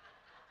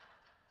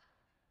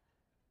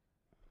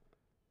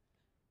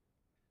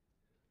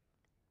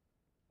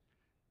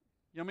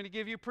 You want me to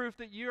give you proof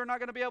that you are not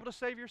going to be able to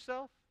save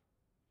yourself?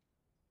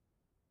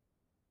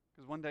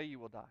 Because one day you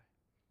will die.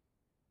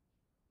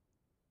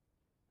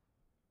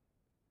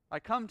 I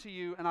come to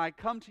you, and I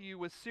come to you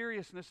with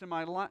seriousness in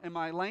my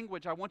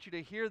language. I want you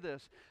to hear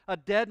this. A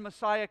dead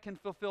Messiah can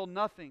fulfill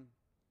nothing.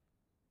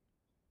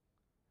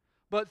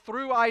 But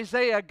through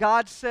Isaiah,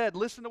 God said,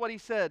 listen to what He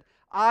said,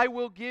 I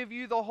will give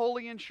you the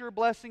holy and sure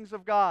blessings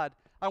of God.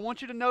 I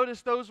want you to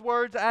notice those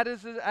words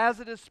as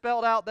it is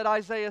spelled out that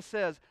Isaiah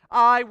says.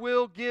 I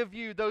will give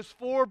you, those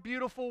four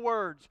beautiful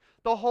words,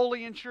 the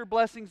holy and sure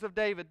blessings of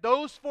David.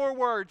 Those four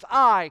words,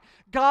 I,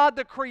 God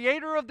the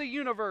creator of the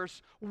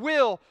universe,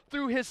 will,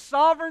 through His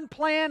sovereign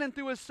plan and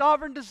through His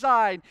sovereign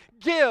design,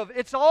 give.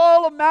 It's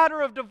all a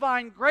matter of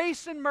divine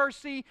grace and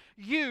mercy,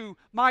 you,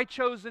 my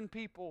chosen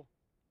people,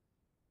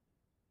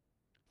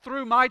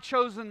 through my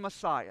chosen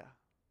Messiah.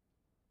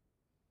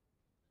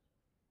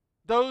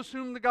 Those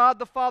whom the God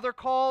the Father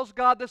calls,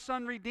 God the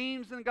Son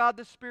redeems, and God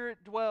the Spirit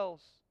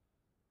dwells.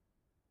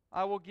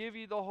 I will give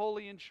you the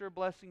holy and sure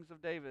blessings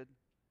of David,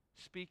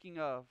 speaking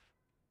of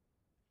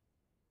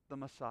the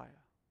Messiah.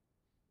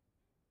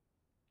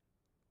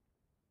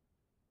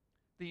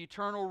 The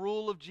eternal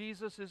rule of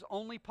Jesus is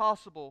only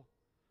possible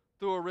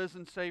through a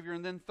risen Savior.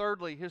 And then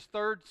thirdly, his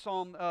third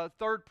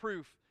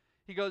proof,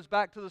 he goes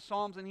back to the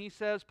Psalms and he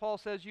says, Paul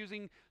says,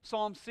 using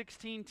Psalm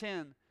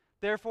 16:10,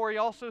 therefore he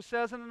also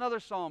says in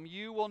another psalm,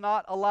 you will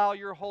not allow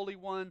your Holy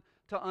One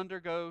to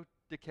undergo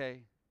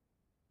decay.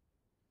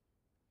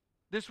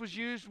 This was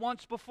used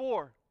once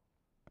before.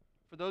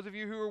 For those of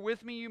you who were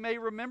with me, you may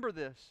remember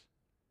this.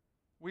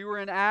 We were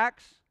in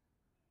Acts.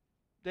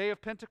 Day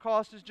of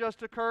Pentecost has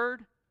just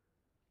occurred.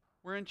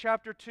 We're in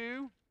chapter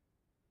 2.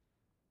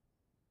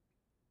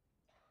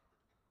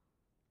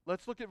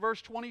 Let's look at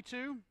verse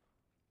 22.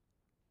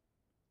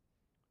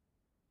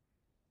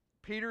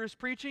 Peter is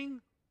preaching.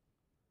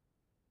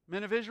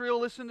 Men of Israel,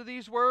 listen to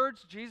these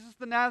words. Jesus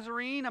the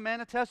Nazarene, a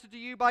man attested to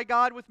you by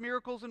God with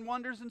miracles and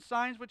wonders and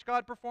signs which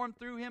God performed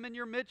through him in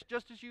your midst,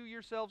 just as you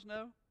yourselves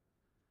know.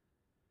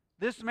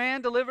 This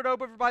man, delivered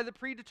over by the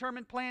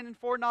predetermined plan and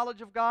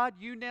foreknowledge of God,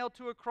 you nailed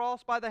to a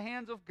cross by the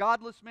hands of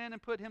godless men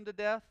and put him to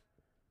death.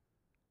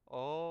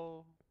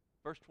 Oh,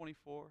 verse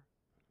 24.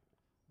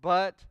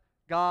 But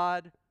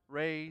God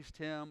raised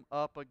him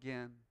up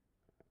again,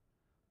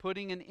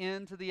 putting an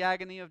end to the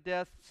agony of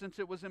death, since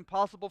it was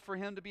impossible for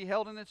him to be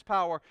held in its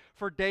power.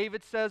 For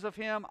David says of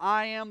him,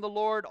 I am the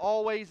Lord,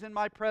 always in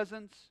my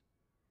presence.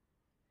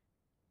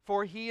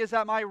 For he is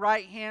at my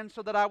right hand,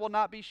 so that I will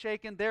not be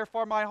shaken.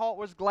 Therefore my heart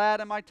was glad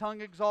and my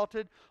tongue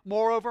exalted.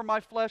 Moreover, my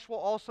flesh will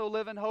also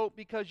live in hope,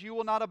 because you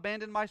will not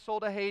abandon my soul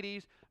to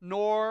Hades,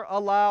 nor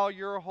allow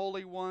your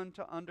Holy One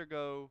to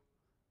undergo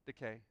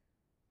decay.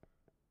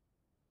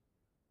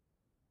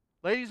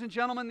 Ladies and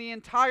gentlemen, the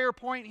entire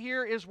point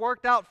here is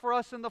worked out for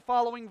us in the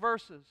following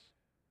verses.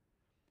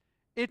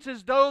 It's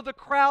as though the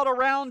crowd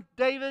around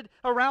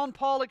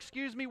Paul,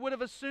 would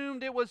have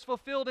assumed it was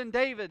fulfilled in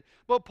David.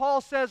 But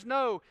Paul says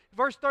no.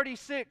 Verse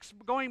 36,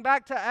 going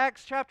back to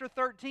Acts chapter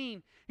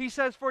 13, he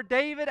says, for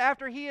David,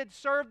 after he had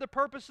served the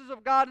purposes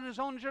of God in his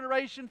own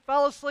generation,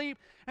 fell asleep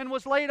and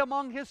was laid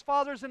among his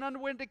fathers and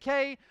underwent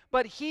decay.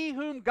 But he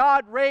whom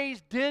God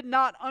raised did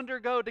not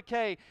undergo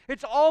decay.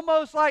 It's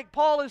almost like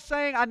Paul is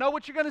saying, I know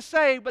what you're going to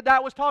say, but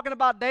that was talking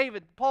about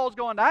David. Paul's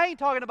going, I ain't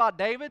talking about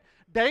David.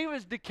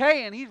 David's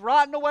decaying. He's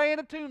rotting away in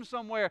a tomb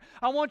somewhere.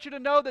 I want you to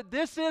know that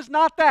this is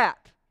not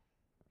that.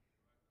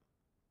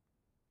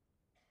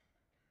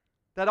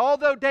 That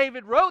although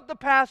David wrote the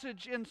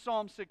passage in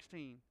Psalm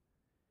 16,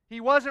 he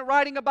wasn't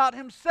writing about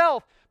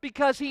himself,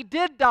 because he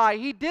did die.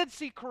 He did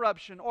see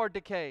corruption or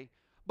decay.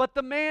 But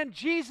the man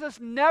Jesus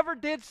never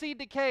did see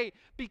decay,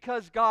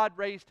 because God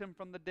raised him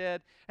from the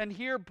dead. And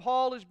here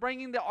Paul is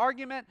bringing the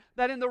argument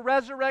that in the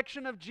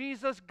resurrection of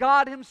Jesus,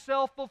 God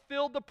himself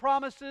fulfilled the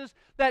promises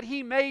that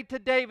he made to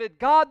David.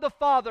 God the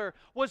Father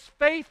was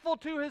faithful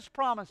to his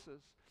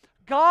promises.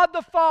 God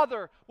the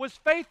Father was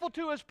faithful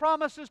to his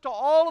promises to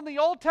all in the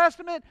Old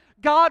Testament.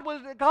 God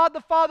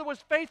the Father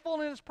was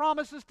faithful in his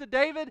promises to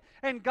David,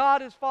 and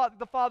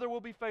the Father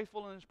will be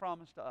faithful in his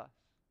promise to us.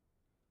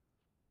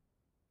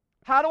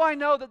 How do I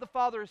know that the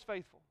Father is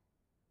faithful?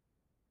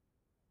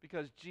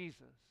 Because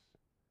Jesus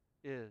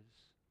is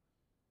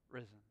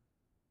risen.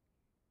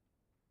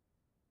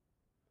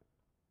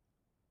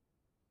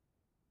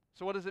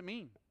 So what does it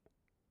mean?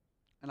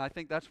 And I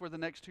think that's where the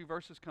next two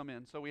verses come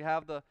in. So we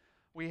have the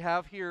We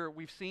have here,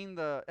 we've seen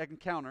the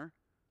encounter.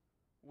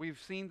 We've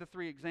seen the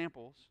three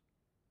examples.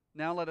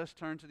 Now let us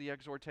turn to the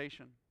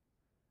exhortation.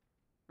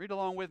 Read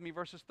along with me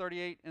verses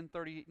 38 and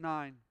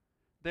 39.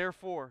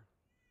 Therefore,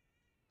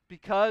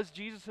 because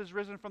Jesus has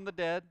risen from the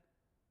dead,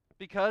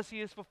 because He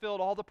has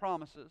fulfilled all the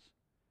promises,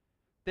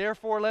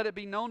 therefore let it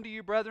be known to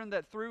you, brethren,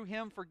 that through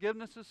Him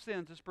forgiveness of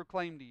sins is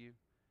proclaimed to you.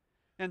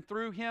 And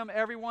through Him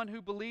everyone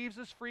who believes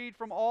is freed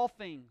from all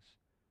things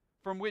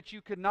from which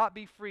you could not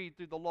be freed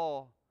through the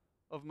law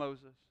of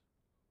Moses.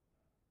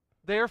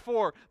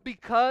 Therefore,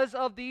 because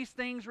of these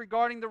things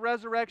regarding the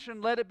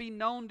resurrection, let it be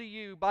known to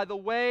you, by the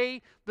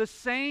way, the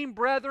same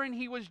brethren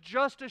He was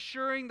just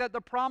assuring that the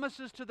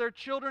promises to their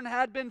children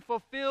had been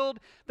fulfilled,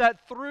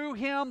 that through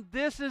Him,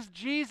 this is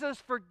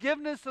Jesus,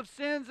 forgiveness of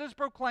sins is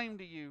proclaimed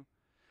to you.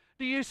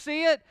 Do you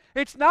see it?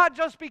 It's not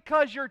just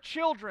because you're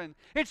children.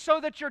 It's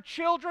so that your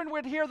children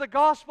would hear the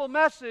gospel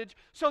message,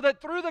 so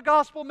that through the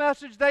gospel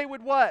message they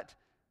would what?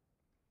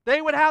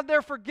 They would have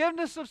their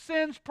forgiveness of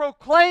sins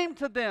proclaimed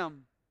to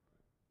them.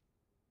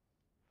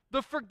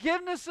 The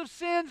forgiveness of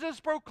sins is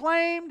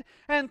proclaimed,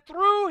 and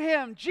through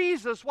Him,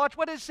 Jesus, watch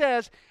what it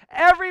says,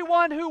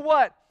 everyone who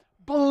what?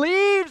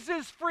 Believes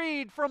is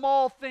freed from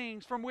all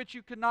things from which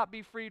you could not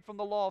be freed from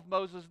the law of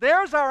Moses.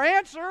 There's our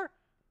answer.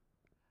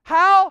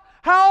 How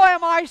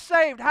am I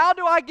saved? How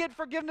do I get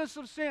forgiveness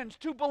of sins?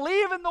 To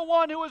believe in the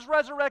one who was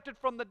resurrected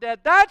from the dead.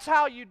 That's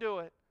how you do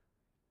it.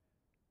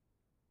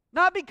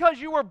 Not because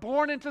you were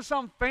born into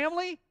some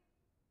family.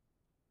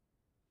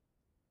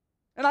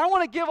 And I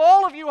want to give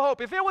all of you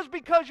hope. If it was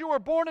because you were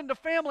born into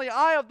family,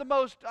 I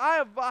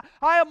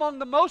among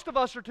the most of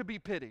us are to be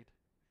pitied.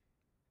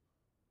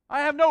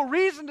 I have no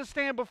reason to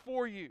stand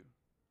before you.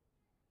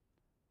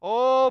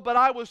 Oh, but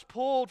I was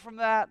pulled from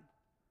that.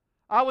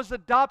 I was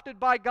adopted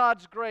by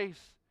God's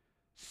grace,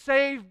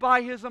 saved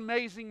by His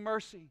amazing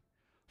mercy,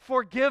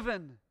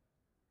 forgiven,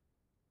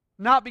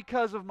 not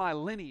because of my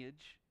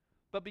lineage,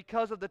 but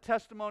because of the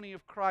testimony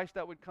of Christ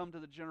that would come to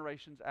the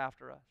generations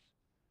after us,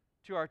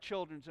 to our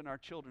children's and our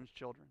children's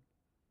children.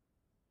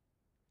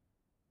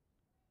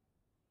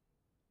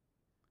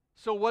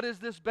 So what is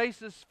this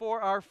basis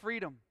for our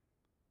freedom?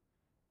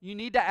 You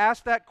need to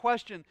ask that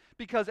question,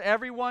 because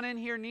everyone in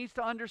here needs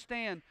to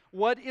understand,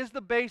 what is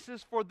the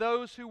basis for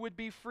those who would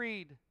be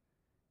freed?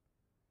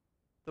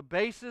 The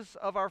basis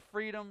of our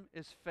freedom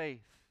is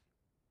faith.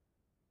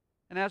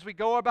 And as we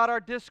go about our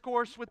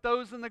discourse with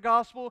those in the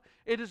gospel,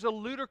 it is a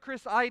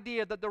ludicrous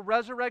idea that the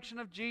resurrection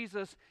of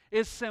Jesus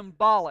is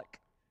symbolic.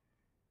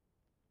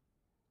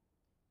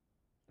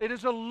 It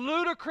is a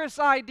ludicrous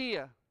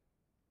idea.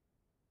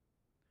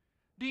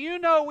 Do you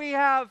know we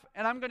have,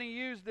 and I'm going to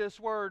use this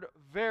word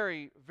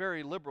very,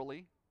 very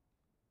liberally,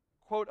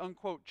 quote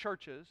unquote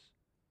churches,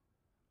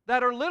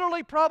 that are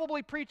literally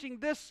probably preaching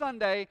this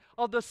Sunday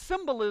of the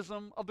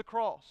symbolism of the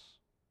cross,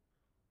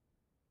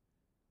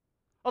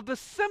 of the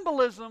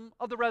symbolism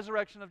of the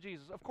resurrection of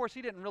Jesus. Of course,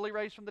 He didn't really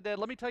raise from the dead.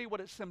 Let me tell you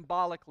what it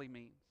symbolically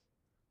means.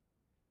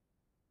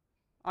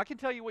 I can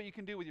tell you what you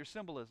can do with your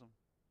symbolism.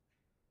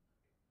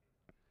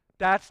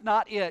 That's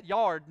not it.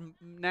 Y'all are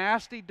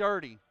nasty,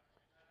 dirty.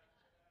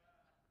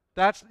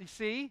 You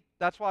see?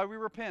 That's why we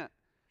repent.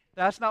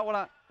 That's not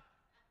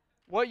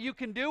what you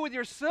can do with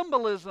your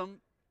symbolism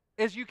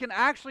is you can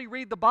actually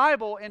read the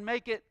Bible and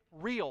make it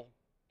real.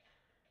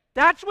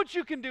 That's what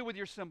you can do with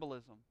your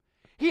symbolism.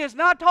 He is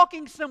not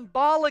talking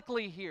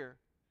symbolically here.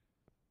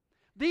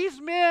 These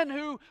men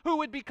who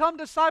would become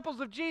disciples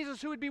of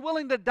Jesus, who would be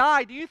willing to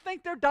die, do you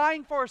think they're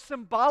dying for a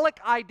symbolic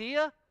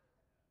idea?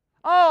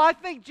 Oh, I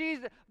think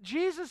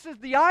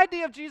the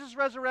idea of Jesus'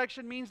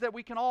 resurrection means that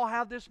we can all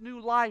have this new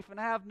life and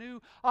have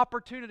new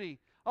opportunity.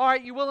 All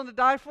right, you willing to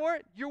die for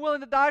it? You're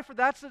willing to die for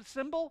that's a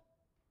symbol?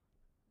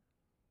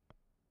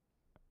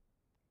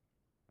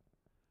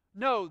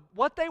 No,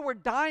 what they were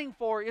dying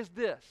for is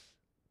this.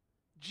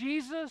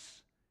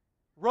 Jesus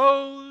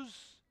rose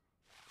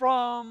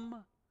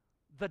from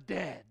the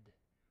dead.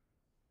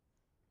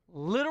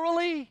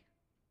 Literally,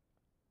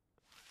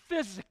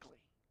 physically.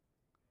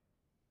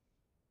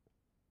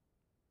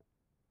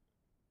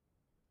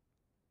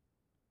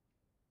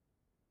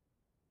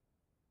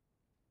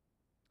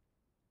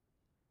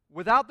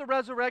 Without the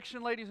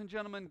resurrection, ladies and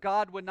gentlemen,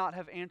 God would not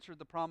have answered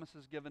the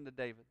promises given to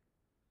David.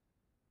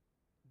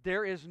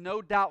 There is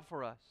no doubt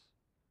for us.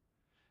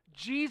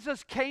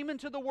 Jesus came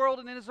into the world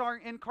in His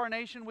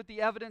incarnation with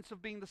the evidence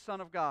of being the Son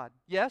of God.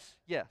 Yes?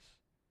 Yes.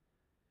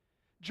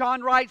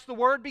 John writes, the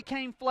Word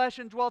became flesh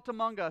and dwelt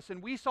among us,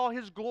 and we saw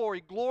His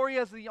glory, glory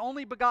as the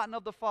only begotten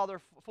of the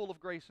Father, full of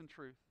grace and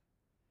truth.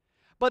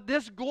 But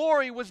this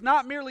glory was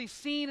not merely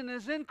seen in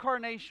His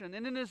incarnation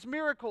and in His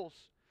miracles,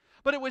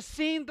 but it was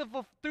seen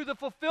through the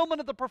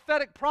fulfillment of the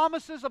prophetic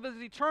promises of His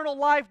eternal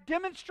life,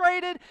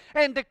 demonstrated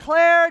and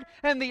declared,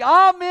 and the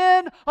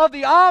Amen of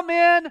the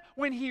Amen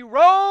when He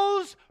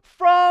rose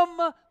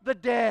from the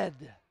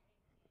dead.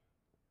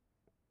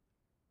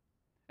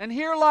 And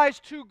here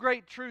lies two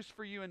great truths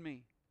for you and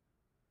me.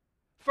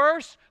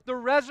 First, the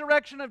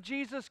resurrection of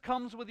Jesus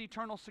comes with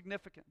eternal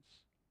significance.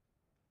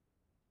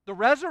 The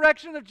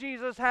resurrection of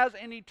Jesus has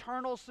an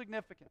eternal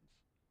significance.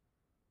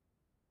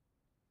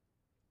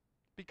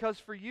 Because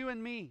for you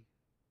and me,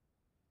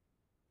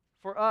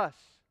 for us,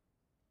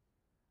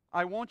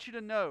 I want you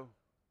to know,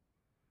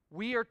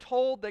 we are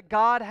told that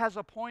God has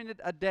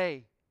appointed a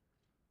day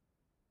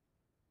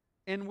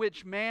in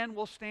which man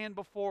will stand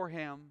before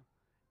Him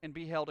and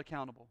be held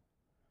accountable.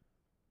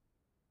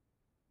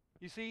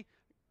 You see,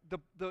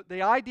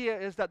 the idea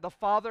is that the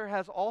Father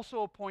has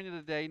also appointed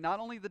a day, not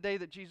only the day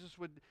that Jesus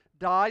would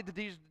die, the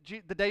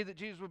day that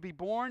Jesus would be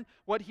born,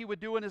 what He would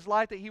do in His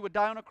life, that He would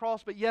die on a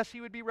cross, but yes, He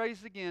would be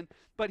raised again.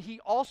 But He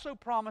also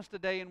promised a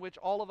day in which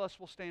all of us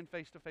will stand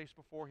face to face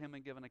before Him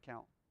and give an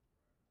account.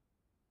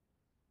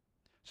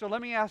 So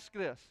let me ask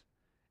this.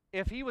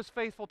 If He was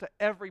faithful to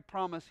every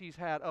promise He's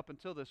had up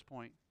until this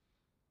point,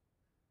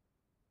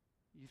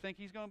 you think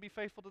He's going to be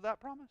faithful to that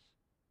promise?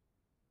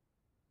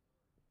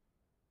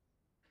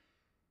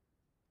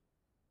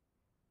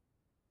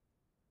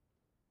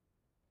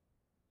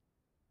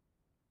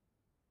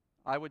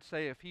 I would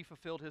say if He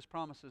fulfilled His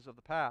promises of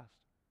the past,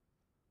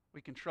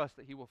 we can trust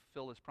that He will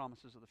fulfill His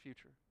promises of the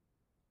future.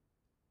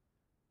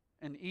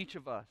 And each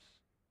of us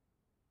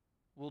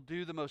will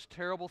do the most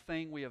terrible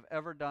thing we have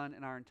ever done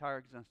in our entire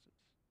existence.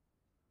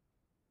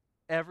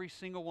 Every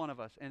single one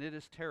of us, and it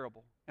is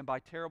terrible. And by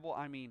terrible,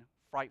 I mean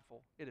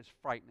frightful. It is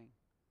frightening.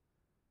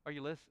 Are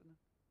you listening?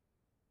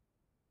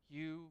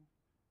 You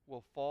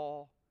will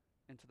fall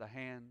into the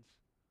hands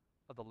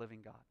of the living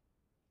God.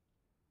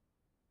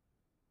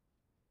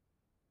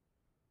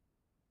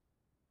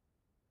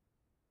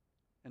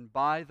 And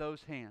by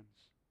those hands,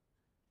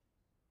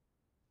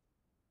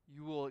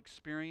 you will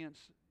experience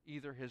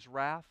either His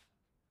wrath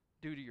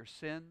due to your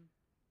sin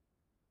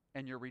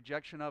and your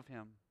rejection of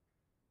Him,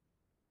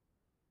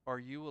 or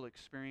you will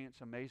experience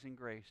amazing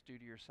grace due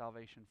to your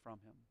salvation from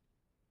Him.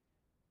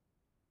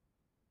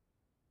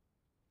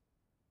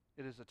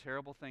 It is a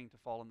terrible thing to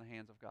fall in the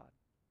hands of God.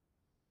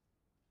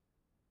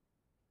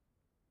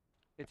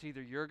 It's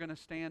either you're going to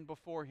stand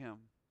before Him,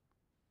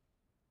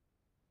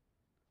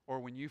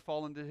 or when you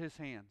fall into His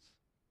hands,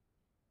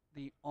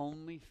 the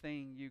only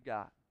thing you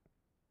got,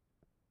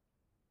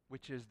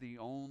 which is the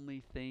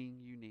only thing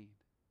you need,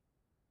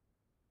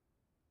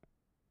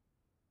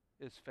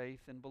 is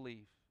faith and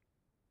belief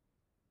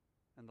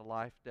in the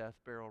life, death,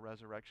 burial,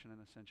 resurrection,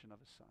 and ascension of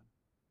His Son.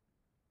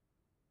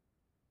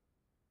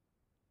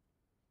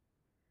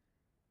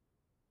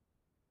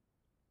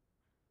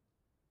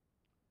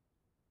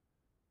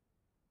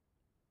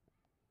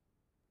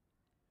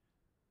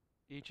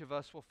 Each of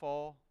us will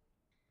fall.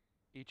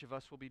 Each of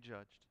us will be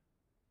judged.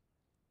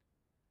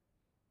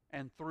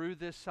 And through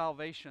this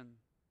salvation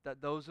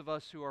that those of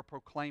us who are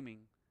proclaiming,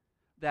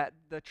 that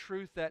the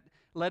truth that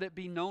let it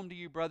be known to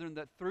you, brethren,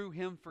 that through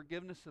Him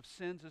forgiveness of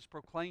sins is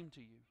proclaimed to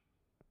you.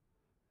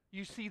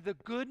 You see, the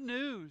good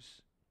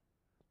news,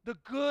 the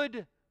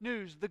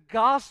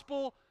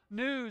gospel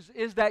news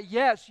is that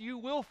yes, you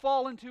will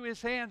fall into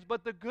His hands,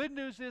 but the good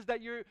news is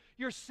that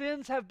your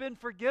sins have been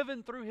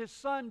forgiven through His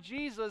Son,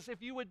 Jesus,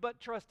 if you would but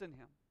trust in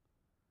Him.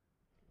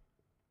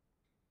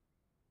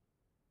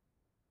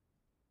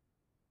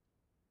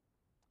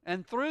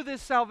 And through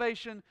this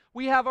salvation,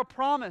 we have a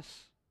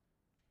promise.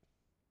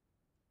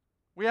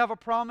 We have a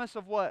promise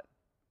of what?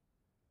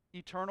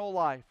 Eternal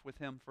life with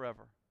Him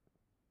forever.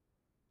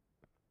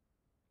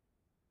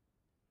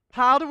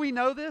 How do we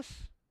know this?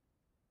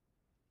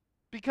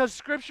 Because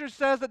Scripture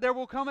says that there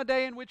will come a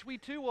day in which we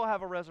too will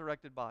have a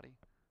resurrected body.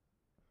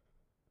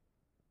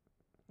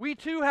 We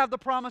too have the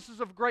promises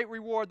of great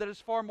reward that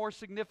is far more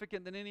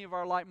significant than any of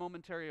our light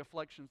momentary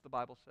afflictions, the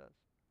Bible says.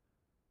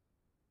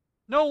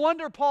 No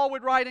wonder Paul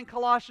would write in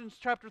Colossians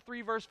chapter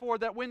 3, verse 4,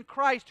 that when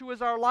Christ, who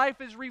is our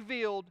life, is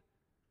revealed,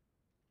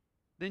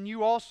 then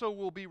you also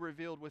will be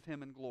revealed with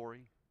Him in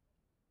glory.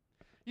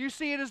 You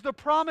see, it is the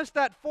promise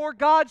that for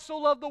God so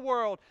loved the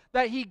world,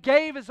 that He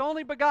gave His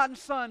only begotten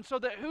Son, so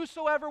that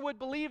whosoever would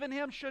believe in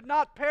Him should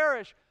not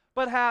perish,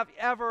 but have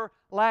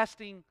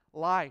everlasting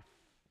life.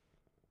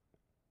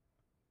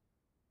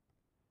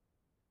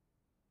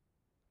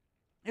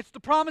 It's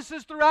the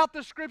promises throughout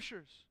the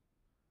Scriptures.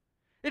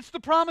 It's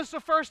the promise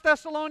of 1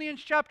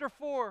 Thessalonians chapter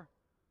 4.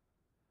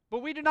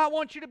 But we do not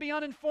want you to be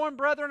uninformed,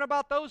 brethren,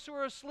 about those who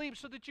are asleep,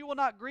 so that you will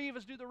not grieve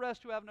as do the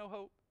rest who have no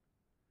hope.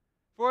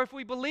 For if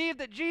we believe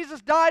that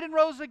Jesus died and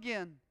rose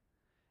again,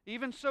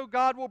 even so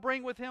God will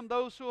bring with Him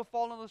those who have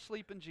fallen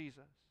asleep in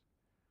Jesus.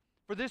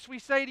 For this we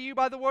say to you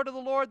by the word of the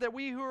Lord, that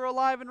we who are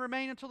alive and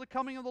remain until the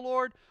coming of the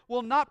Lord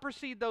will not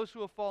precede those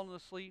who have fallen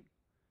asleep.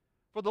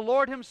 For the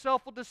Lord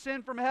Himself will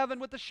descend from heaven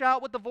with a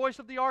shout, with the voice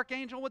of the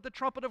archangel, with the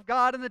trumpet of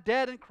God, and the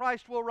dead in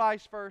Christ will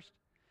rise first.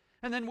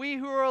 And then we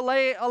who are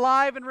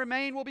alive and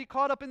remain will be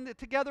caught up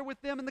together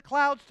with them in the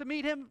clouds to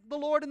meet Him, the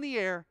Lord, in the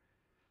air.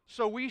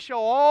 So we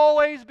shall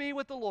always be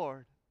with the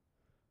Lord.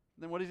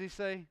 And then what does He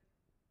say?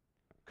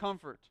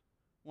 Comfort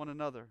one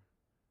another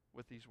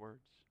with these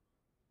words.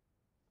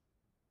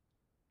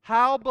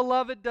 How,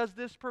 beloved, does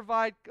this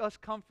provide us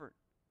comfort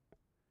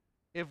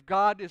if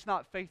God is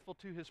not faithful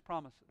to His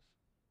promises?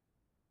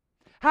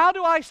 How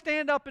do I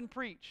stand up and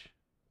preach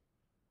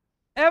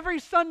every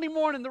Sunday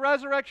morning the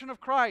resurrection of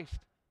Christ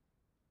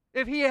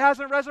if He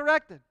hasn't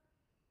resurrected?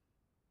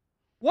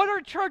 What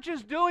are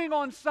churches doing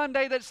on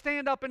Sunday that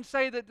stand up and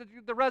say that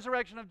the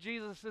resurrection of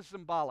Jesus is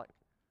symbolic?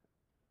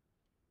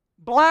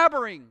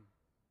 Blabbering.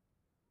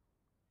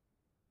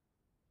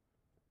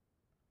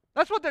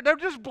 That's what they're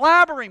just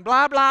blabbering,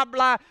 blah, blah,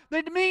 blah.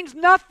 It means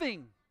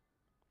nothing.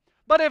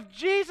 But if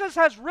Jesus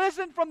has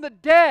risen from the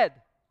dead,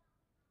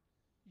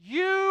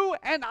 you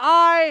and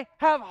I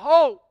have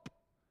hope.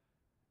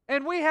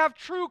 And we have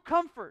true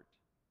comfort.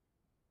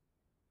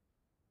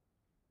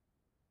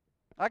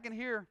 I can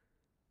hear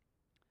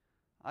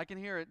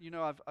it. You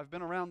know, I've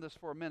been around this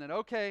for a minute.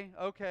 Okay,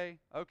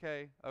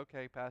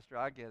 Pastor,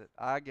 I get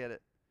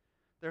it.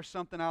 There's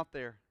something out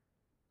there.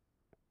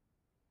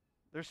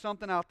 There's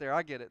something out there.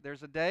 I get it.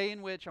 There's a day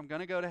in which I'm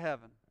going to go to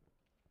heaven.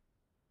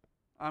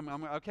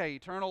 I'm okay,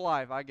 eternal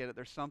life. I get it.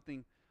 There's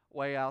something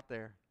way out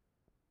there.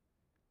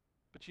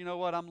 But you know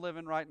what? I'm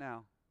living right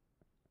now.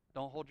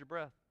 Don't hold your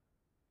breath.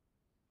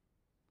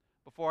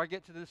 Before I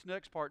get to this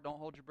next part, don't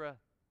hold your breath.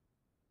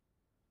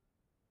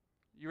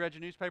 You read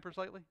your newspapers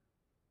lately?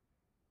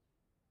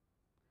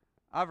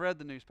 I've read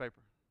the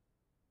newspaper.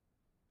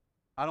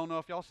 I don't know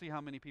if y'all see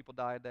how many people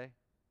die a day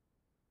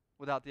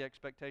without the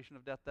expectation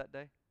of death that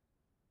day.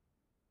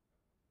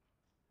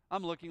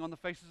 I'm looking on the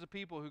faces of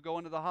people who go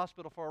into the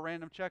hospital for a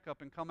random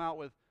checkup and come out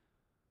with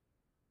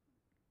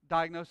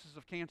diagnosis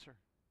of cancer.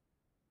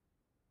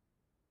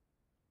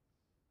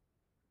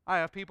 I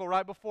have people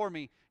right before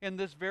me in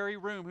this very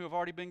room who have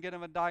already been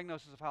given a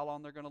diagnosis of how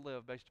long they're going to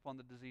live based upon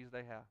the disease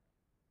they have.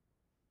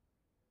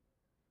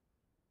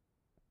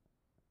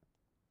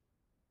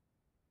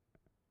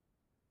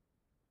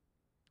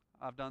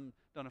 I've done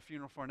a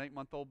funeral for an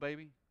 8-month-old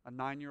baby, a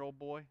 9-year-old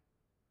boy,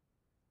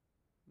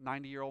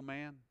 90-year-old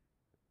man,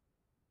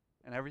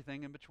 and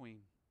everything in between.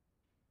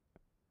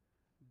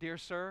 Dear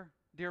sir,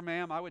 dear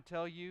ma'am, I would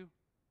tell you,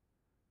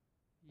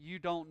 you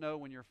don't know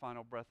when your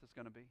final breath is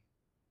going to be.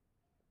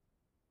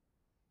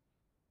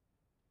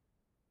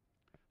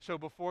 So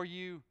before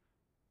you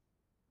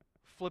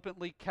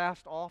flippantly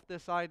cast off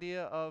this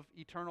idea of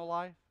eternal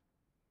life,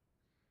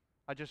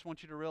 I just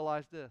want you to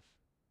realize this.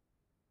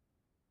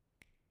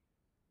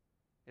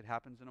 It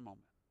happens in a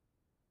moment.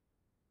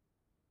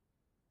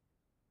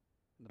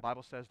 And the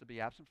Bible says to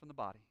be absent from the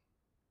body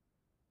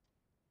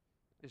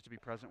is to be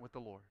present with the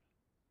Lord.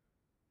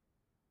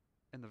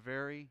 In the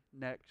very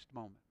next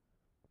moment,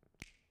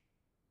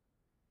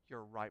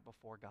 you're right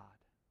before God.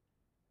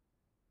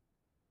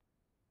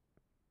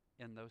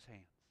 In those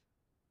hands.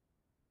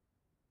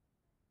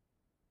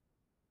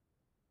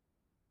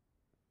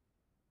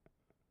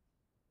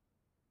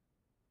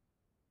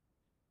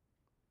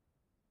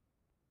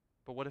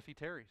 But what if he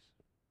tarries?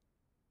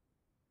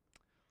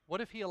 What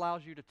if he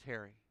allows you to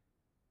tarry?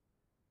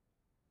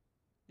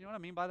 You know what I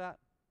mean by that?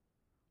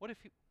 What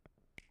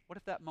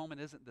if that moment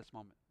isn't this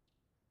moment?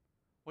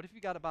 What if you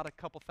got about a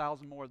couple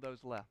thousand more of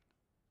those left?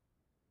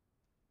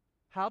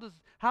 How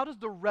does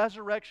the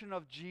resurrection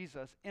of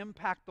Jesus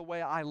impact the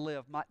way I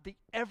live, the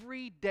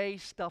everyday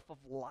stuff of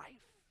life?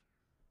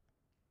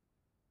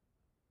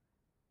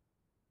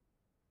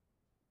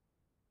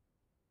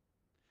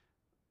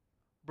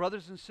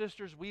 Brothers and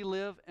sisters, we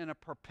live in a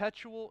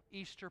perpetual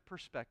Easter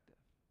perspective.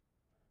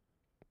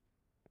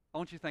 I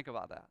want you to think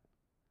about that.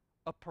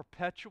 A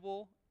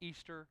perpetual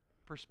Easter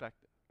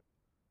perspective.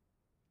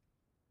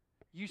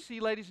 You see,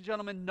 ladies and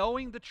gentlemen,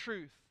 knowing the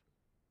truth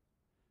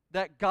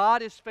that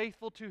God is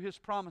faithful to His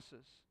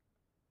promises,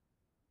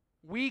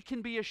 we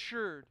can be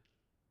assured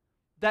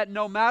that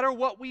no matter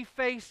what we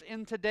face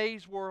in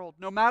today's world,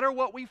 no matter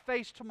what we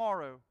face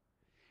tomorrow,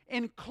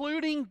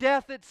 including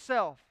death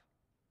itself,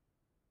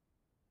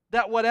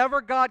 that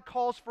whatever God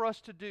calls for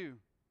us to do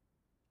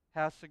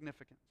has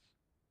significance.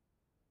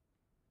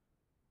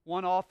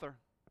 One author,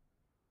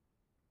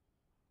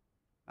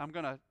 I'm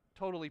going to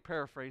totally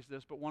paraphrase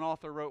this, but one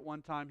author wrote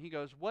one time, he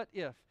goes, what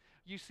if,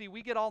 you see,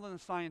 we get all in the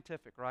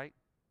scientific, right?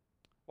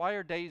 Why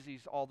are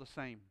daisies all the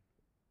same?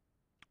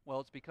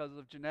 Well, it's because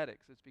of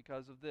genetics. It's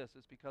because of this.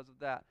 It's because of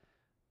that.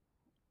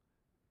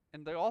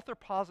 And the author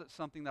posits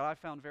something that I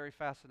found very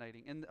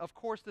fascinating. And of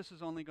course, this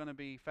is only going to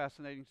be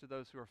fascinating to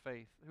those who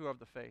are of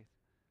the faith.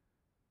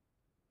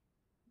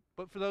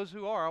 But for those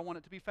who are, I want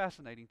it to be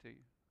fascinating to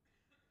you.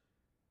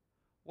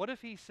 What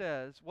if he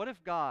says, what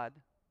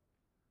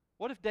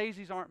if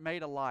daisies aren't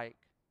made alike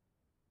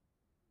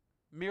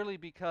merely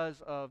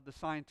because of the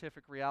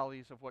scientific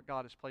realities of what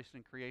God has placed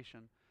in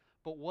creation?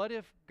 But what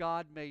if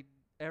God made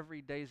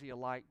every daisy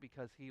alike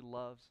because He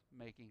loves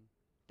making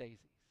daisies?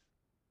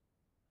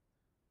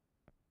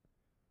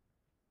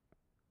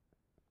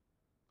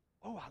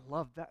 Oh, I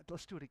love that.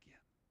 Let's do it again.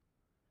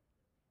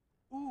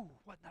 Ooh,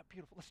 wasn't that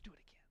beautiful? Let's do it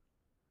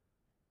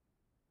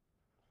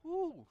again.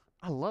 Ooh,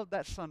 I love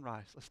that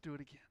sunrise. Let's do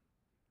it again.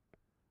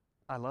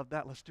 I love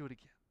that. Let's do it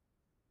again.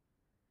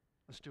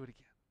 Let's do it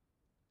again.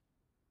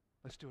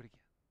 Let's do it again.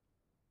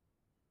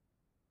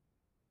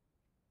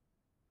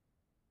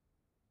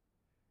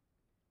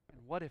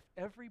 And what if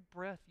every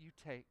breath you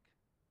take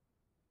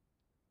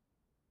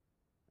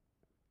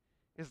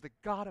is the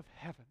God of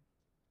heaven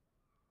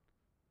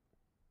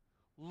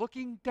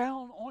looking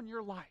down on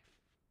your life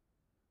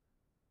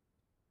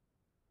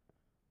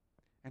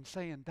and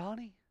saying,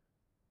 Donnie,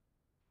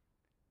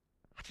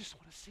 I just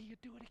want to see you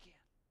do it again.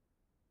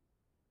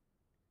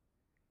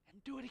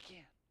 And do it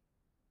again.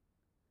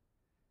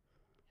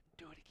 And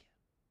do it again.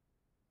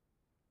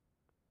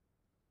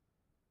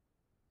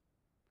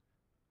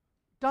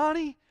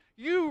 Donnie,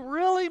 you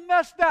really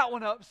messed that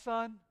one up,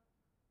 son.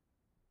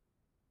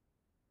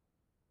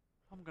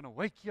 I'm going to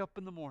wake you up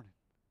in the morning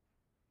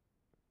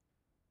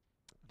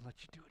and let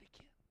you do it again.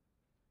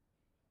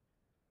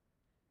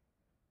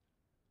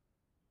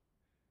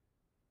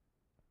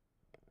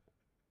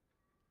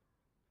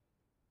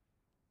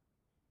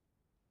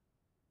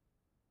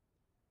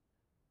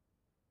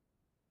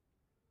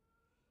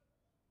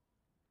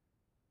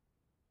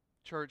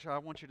 Church, I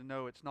want you to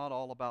know it's not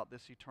all about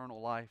this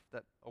eternal life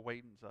that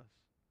awaits us.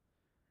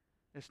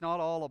 It's not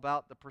all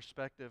about the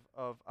perspective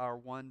of our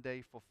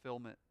one-day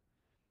fulfillment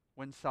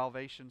when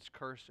salvation's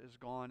curse is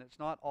gone. It's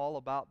not all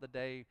about the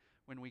day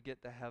when we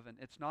get to heaven.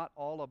 It's not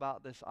all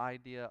about this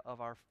idea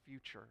of our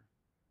future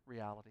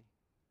reality.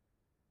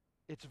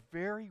 It's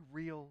very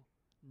real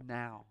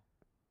now.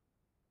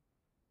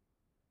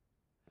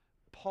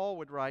 Paul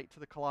would write to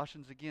the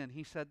Colossians again.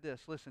 He said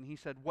this, listen, he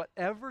said,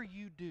 whatever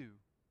you do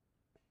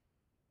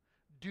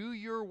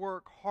your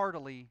work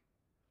heartily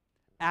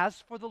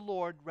as for the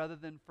Lord rather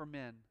than for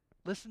men.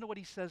 Listen to what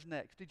he says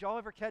next. Did y'all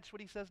ever catch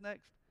what he says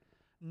next?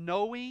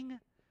 Knowing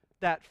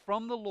that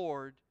from the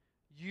Lord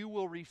you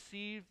will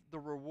receive the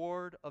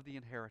reward of the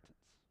inheritance.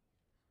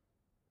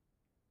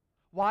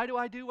 Why do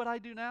I do what I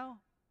do now?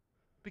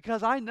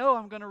 Because I know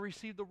I'm going to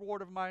receive the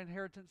reward of my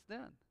inheritance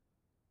then.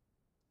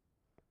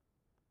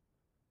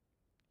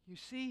 You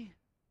see,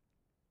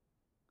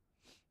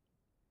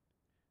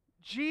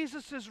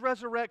 Jesus'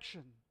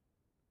 resurrection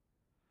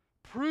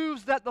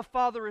proves that the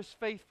Father is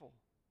faithful.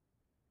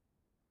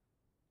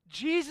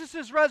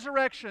 Jesus'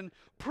 resurrection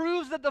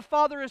proves that the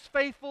Father is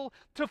faithful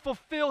to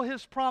fulfill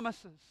His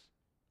promises.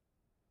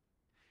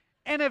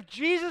 And if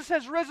Jesus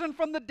has risen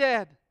from the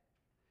dead,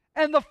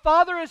 and the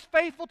Father is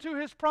faithful to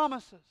His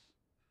promises,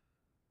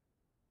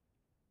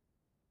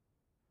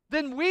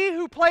 then we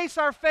who place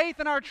our faith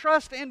and our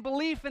trust and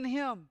belief in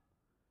Him,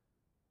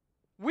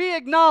 we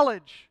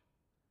acknowledge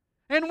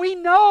and we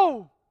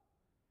know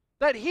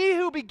that He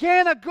who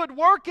began a good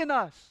work in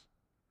us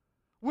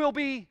will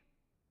be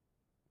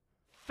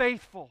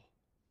faithful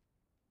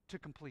to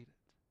complete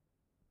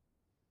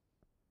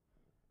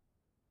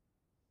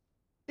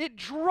it. It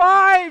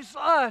drives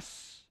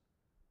us.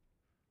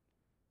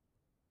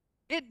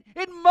 It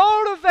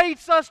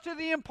motivates us to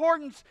the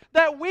importance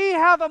that we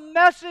have a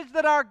message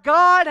that our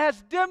God has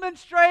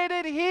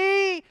demonstrated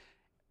He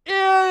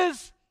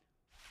is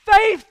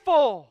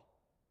faithful.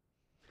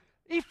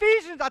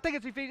 Ephesians, I think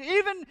it's Ephesians,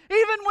 even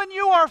when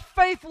you are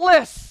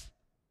faithless,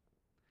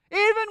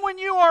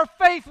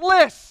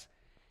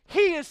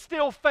 He is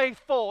still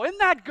faithful. Isn't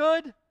that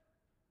good?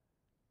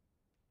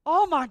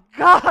 Oh my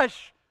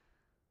gosh!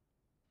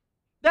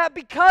 That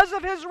because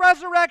of His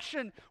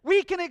resurrection,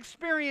 we can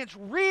experience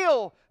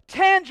real,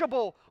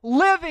 tangible,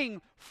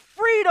 living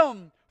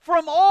freedom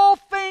from all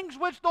things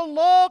which the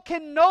law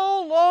can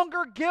no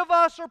longer give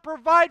us or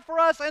provide for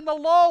us, and the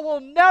law will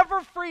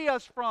never free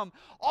us from.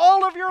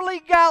 All of your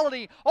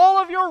legality, all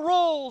of your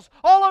rules,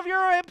 all of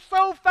your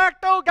ipso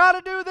facto, got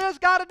to do this,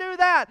 got to do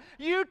that.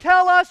 You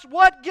tell us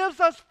what gives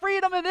us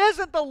freedom. It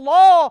isn't the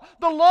law.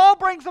 The law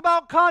brings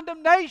about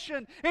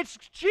condemnation. It's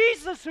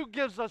Jesus who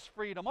gives us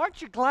freedom.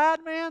 Aren't you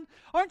glad, man?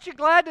 Aren't you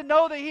glad to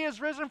know that He has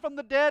risen from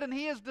the dead and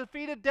He has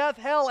defeated death,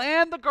 hell,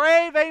 and the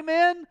grave?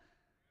 Amen?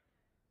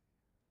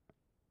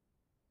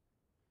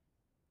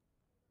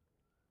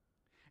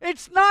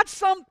 It's not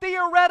some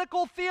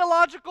theoretical,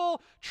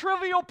 theological,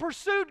 trivial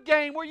pursuit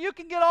game where you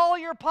can get all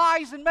of your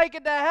pies and make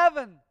it to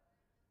heaven.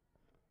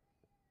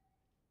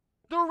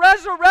 The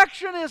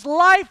resurrection is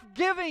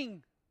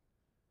life-giving.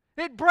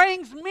 It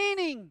brings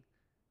meaning.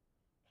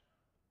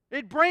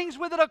 It brings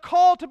with it a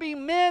call to be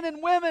men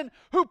and women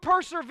who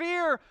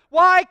persevere.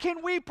 Why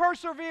can we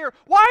persevere?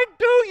 Why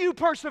do you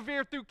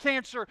persevere through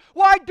cancer?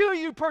 Why do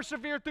you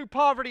persevere through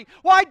poverty?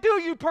 Why do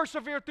you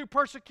persevere through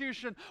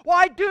persecution?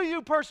 Why do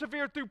you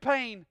persevere through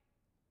pain?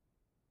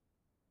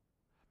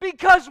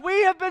 Because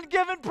we have been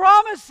given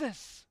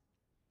promises.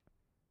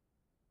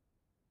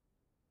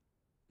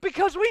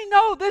 Because we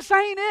know this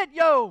ain't it,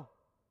 yo.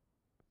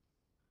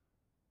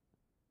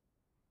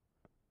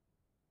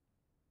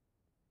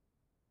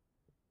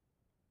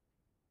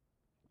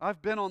 I've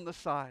been on the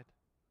side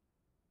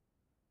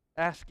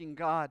asking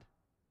God,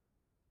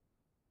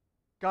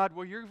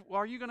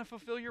 are you going to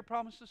fulfill your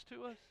promises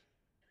to us?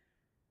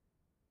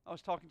 I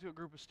was talking to a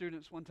group of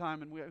students one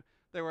time, and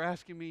they were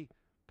asking me,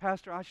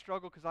 Pastor, I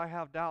struggle because I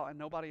have doubt, and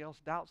nobody else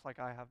doubts like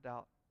I have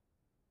doubt.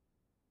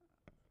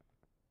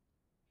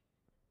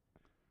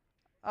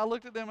 I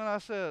looked at them and I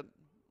said,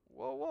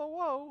 whoa, whoa,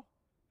 whoa.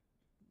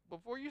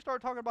 Before you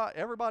start talking about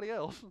everybody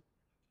else,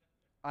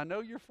 I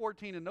know you're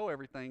 14 and know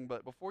everything,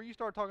 but before you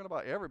start talking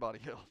about everybody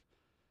else,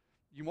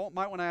 you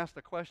might want to ask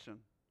the question,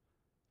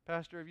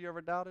 Pastor, have you ever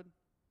doubted?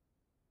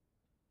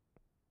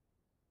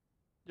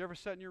 You ever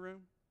sat in your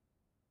room?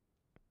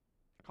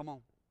 Come on.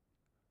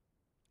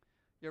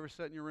 You ever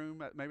sit in your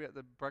room, maybe at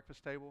the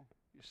breakfast table,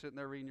 you're sitting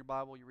there reading your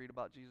Bible, you read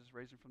about Jesus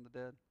raising from the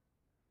dead,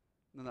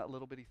 and then that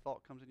little bitty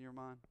thought comes into your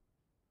mind.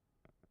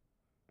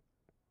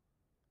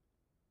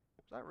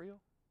 Is that real?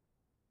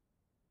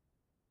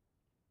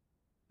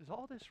 Is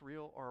all this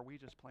real, or are we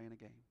just playing a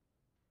game?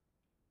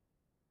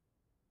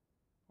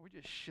 Are we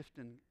just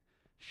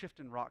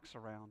shifting rocks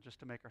around just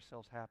to make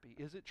ourselves happy?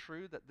 Is it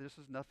true that this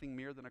is nothing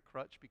more than a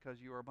crutch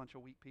because you are a bunch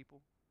of weak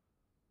people?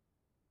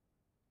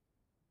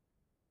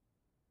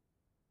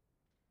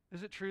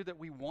 Is it true that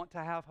we want to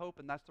have hope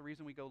and that's the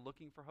reason we go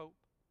looking for hope?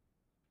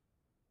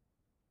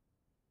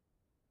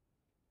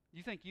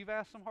 You think you've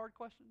asked some hard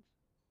questions?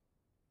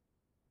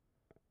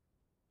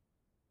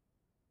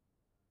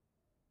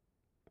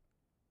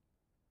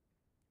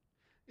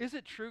 Is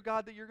it true,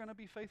 God, that you're going to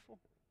be faithful?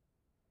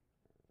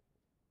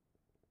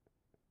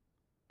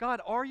 God,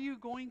 are you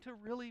going to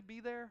really be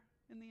there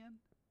in the end?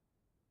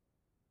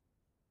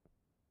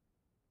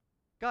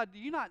 God, do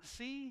you not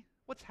see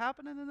what's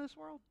happening in this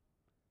world?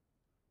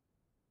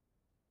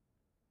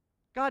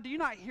 God, do you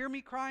not hear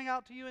me crying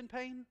out to you in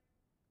pain?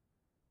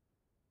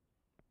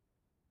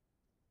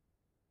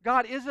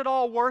 God, is it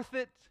all worth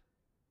it?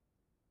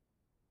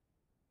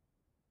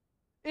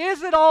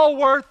 Is it all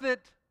worth it?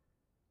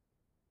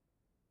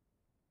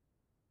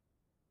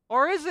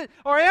 Or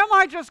am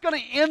I just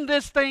going to end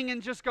this thing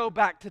and just go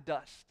back to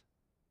dust?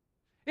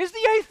 Is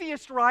the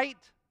atheist right?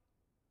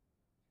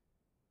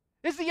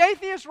 Is the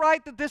atheist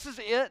right that this is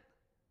it?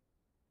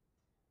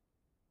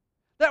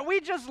 That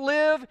we just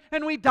live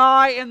and we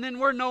die and then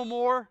we're no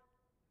more?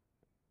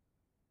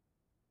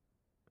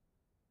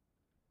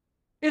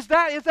 Is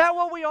that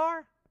what we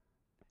are?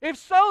 If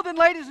so, then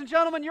ladies and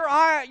gentlemen, your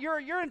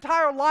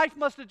entire life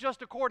must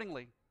adjust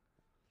accordingly.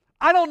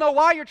 I don't know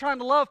why you're trying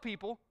to love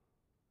people.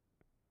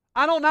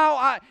 I don't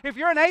know. If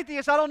you're an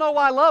atheist, I don't know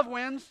why love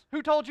wins.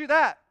 Who told you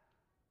that?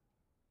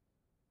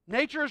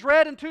 Nature is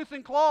red in tooth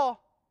and claw.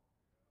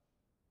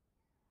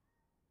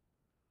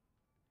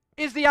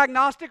 Is the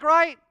agnostic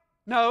right?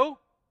 No.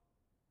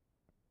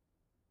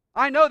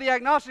 I know the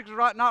agnostic is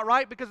not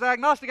right because the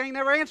agnostic ain't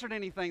never answered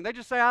anything. They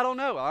just say, I don't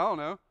know. I don't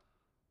know.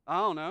 I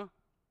don't know.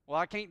 Well,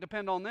 I can't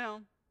depend on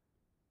them.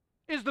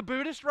 Is the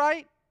Buddhist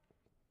right?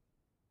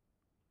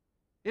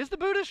 Is the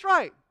Buddhist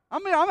right?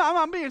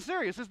 I'm being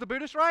serious. Is the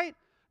Buddhist right?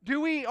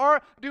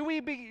 Are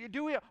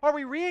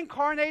we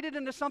reincarnated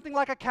into something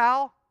like a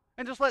cow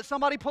and just let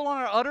somebody pull on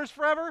our udders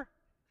forever?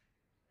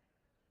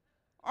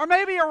 Or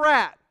maybe a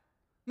rat.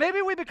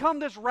 Maybe we become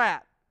this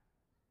rat.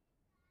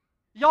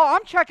 Y'all,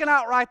 I'm checking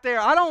out right there.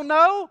 I don't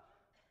know,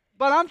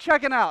 but I'm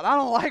checking out. I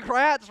don't like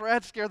rats.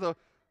 Rats scare the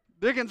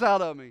dickens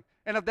out of me.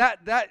 And if that's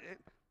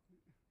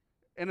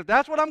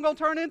what I'm going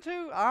to turn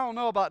into, I don't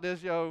know about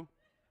this, yo.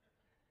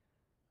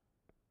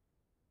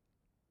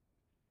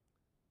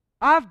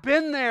 I've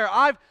been there.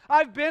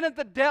 I've been at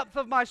the depth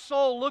of my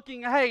soul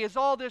looking, hey, is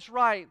all this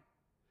right?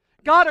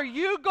 God, are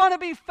you going to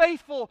be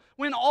faithful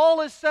when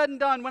all is said and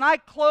done? When I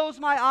close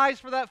my eyes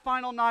for that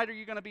final night, are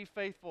you going to be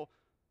faithful?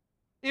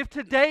 If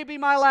today be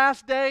my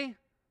last day,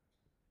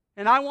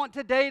 and I want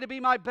today to be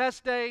my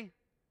best day,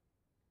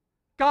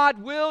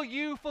 God, will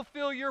you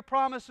fulfill your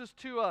promises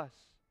to us?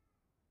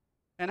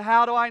 And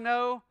how do I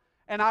know?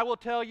 And I will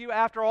tell you,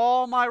 after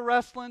all my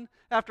wrestling,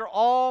 after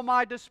all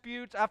my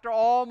disputes, after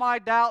all my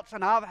doubts,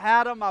 and I've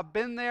had them, I've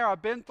been there,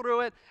 I've been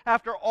through it,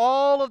 after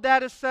all of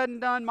that is said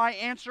and done, my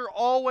answer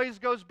always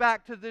goes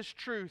back to this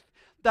truth,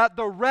 that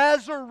the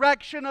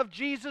resurrection of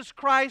Jesus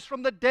Christ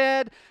from the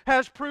dead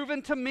has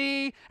proven to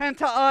me and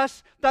to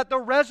us that the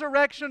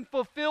resurrection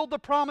fulfilled the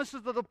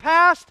promises of the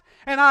past,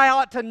 and I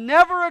ought to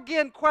never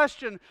again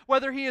question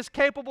whether He is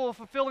capable of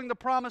fulfilling the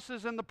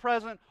promises in the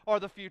present or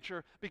the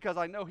future, because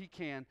I know He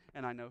can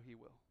and I know He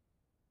will.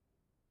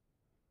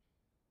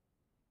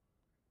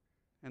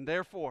 And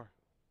therefore,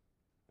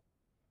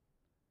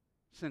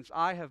 since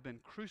I have been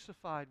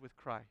crucified with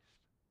Christ,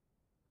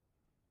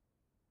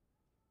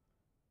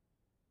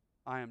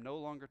 I am no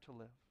longer to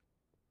live.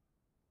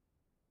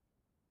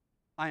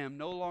 I am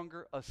no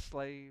longer a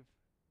slave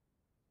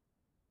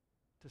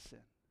to sin.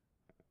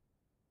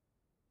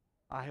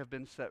 I have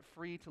been set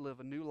free to live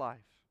a new life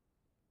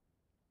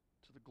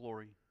to the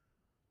glory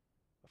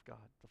of God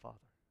the Father.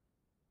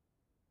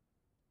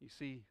 You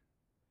see,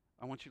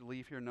 I want you to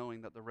leave here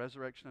knowing that the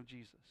resurrection of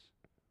Jesus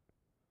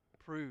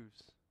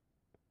proves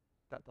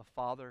that the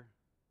Father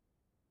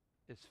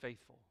is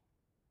faithful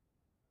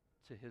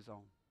to His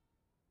own.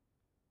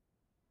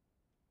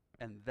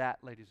 And that,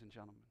 ladies and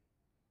gentlemen,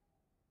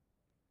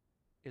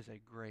 is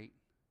a great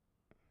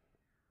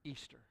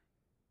Easter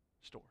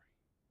story.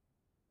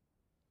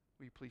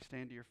 Will you please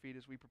stand to your feet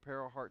as we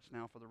prepare our hearts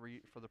now for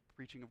the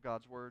preaching of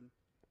God's Word?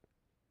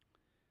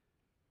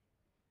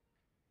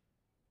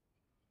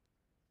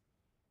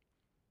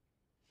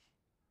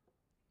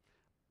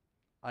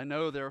 I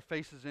know there are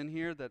faces in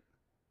here that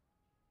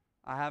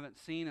I haven't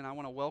seen, and I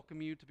want to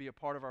welcome you to be a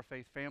part of our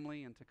faith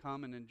family and to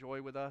come and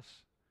enjoy with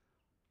us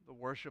the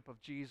worship of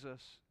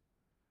Jesus.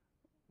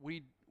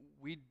 We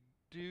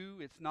do,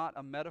 it's not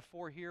a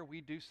metaphor here.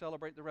 We do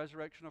celebrate the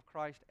resurrection of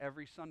Christ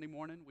every Sunday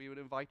morning. We would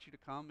invite you to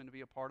come and to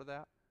be a part of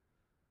that.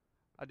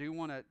 I do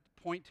want to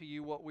point to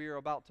you what we are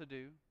about to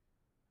do.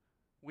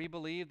 We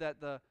believe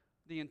that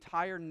the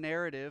entire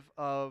narrative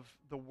of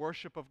the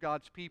worship of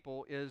God's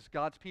people is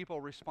God's people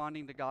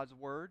responding to God's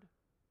word.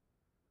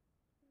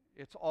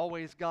 It's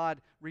always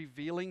God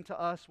revealing to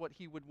us what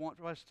He would want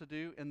us to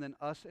do, and then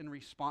us in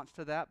response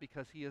to that,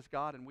 because He is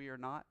God and we are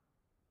not.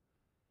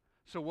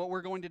 So what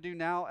we're going to do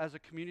now as a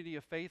community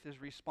of faith is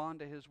respond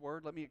to His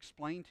word. Let me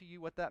explain to you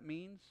what that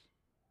means.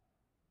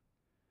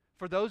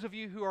 For those of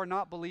you who are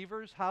not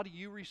believers, how do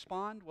you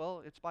respond?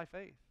 Well, it's by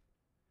faith.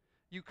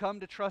 You come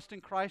to trust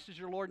in Christ as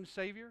your Lord and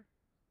Savior,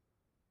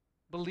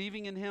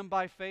 believing in Him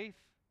by faith.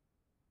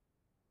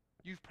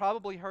 You've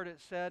probably heard it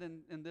said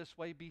in this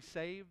way, be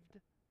saved.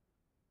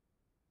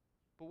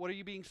 But what are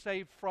you being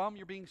saved from?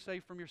 You're being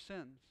saved from your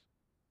sins.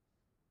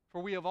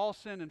 For we have all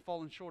sinned and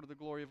fallen short of the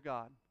glory of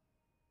God.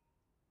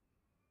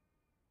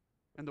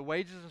 And the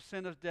wages of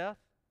sin is death,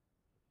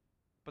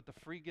 but the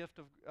free gift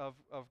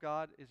of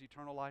God is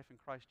eternal life in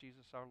Christ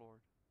Jesus our Lord.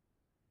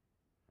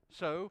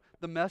 So,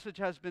 the message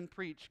has been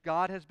preached.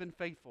 God has been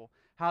faithful.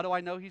 How do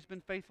I know He's been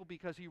faithful?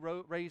 Because He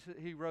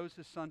rose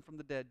His Son from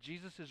the dead.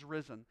 Jesus is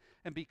risen.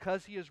 And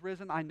because He is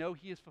risen, I know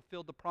He has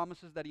fulfilled the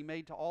promises that He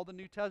made to all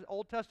the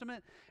Old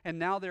Testament. And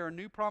now there are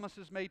new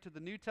promises made to the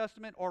New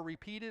Testament, or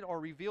repeated or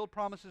revealed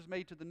promises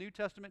made to the New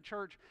Testament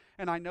church.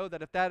 And I know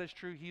that if that is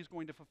true, He's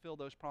going to fulfill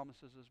those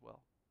promises as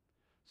well.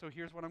 So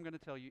here's what I'm going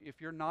to tell you.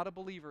 If you're not a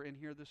believer in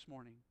here this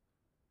morning,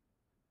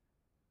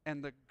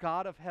 and the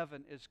God of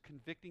heaven is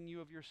convicting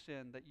you of your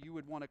sin, that you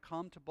would want to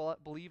come to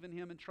believe in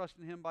Him and trust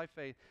in Him by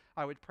faith,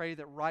 I would pray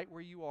that right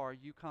where you are,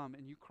 you come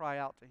and you cry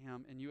out to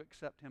Him and you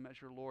accept Him as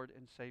your Lord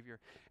and Savior.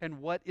 And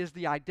what is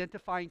the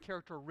identifying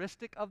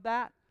characteristic of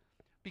that?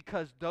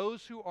 Because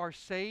those who are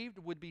saved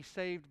would be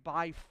saved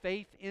by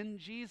faith in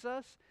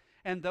Jesus,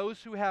 and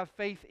those who have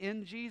faith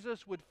in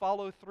Jesus would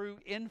follow through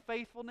in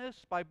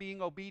faithfulness by being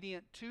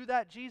obedient to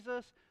that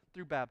Jesus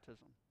through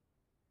baptism.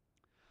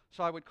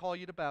 So I would call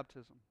you to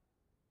baptism.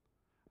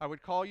 I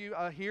would call you,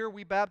 here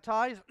we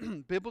baptize,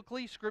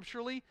 biblically,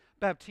 scripturally.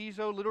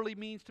 Baptizo literally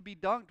means to be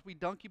dunked. We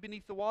dunk you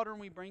beneath the water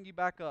and we bring you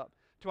back up.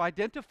 To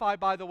identify,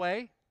 by the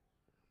way,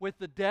 with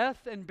the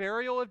death and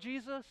burial of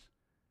Jesus.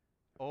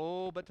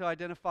 Oh, but to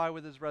identify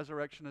with His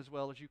resurrection as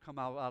well as you come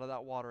out of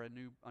that water a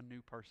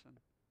new person.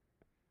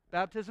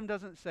 Baptism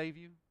doesn't save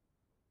you.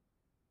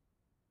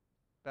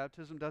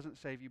 Baptism doesn't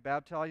save you.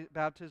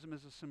 Baptism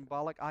is a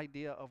symbolic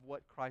idea of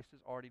what Christ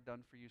has already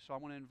done for you. So I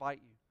want to invite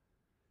you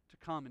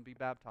to come and be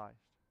baptized.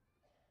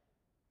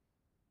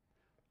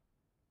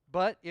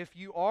 But if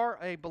you are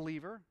a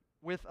believer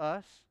with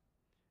us,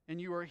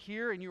 and you are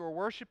here and you are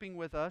worshiping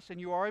with us, and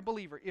you are a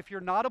believer, if you're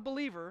not a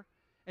believer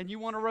and you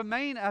want to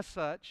remain as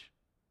such,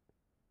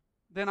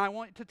 then I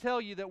want to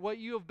tell you that what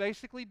you have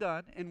basically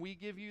done, and we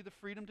give you the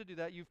freedom to do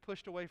that, you've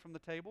pushed away from the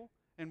table,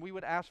 and we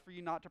would ask for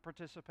you not to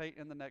participate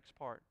in the next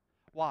part.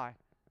 Why?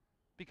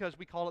 Because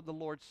we call it the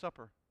Lord's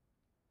Supper.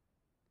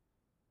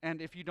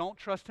 And if you don't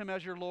trust Him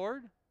as your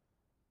Lord,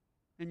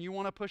 and you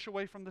want to push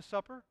away from the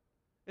supper,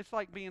 it's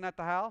like being at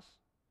the house.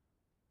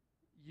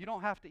 You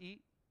don't have to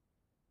eat.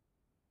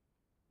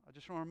 I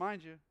just want to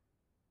remind you,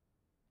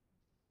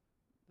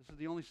 this is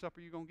the only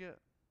supper you're going to get.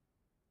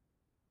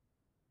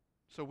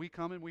 So we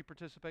come and we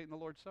participate in the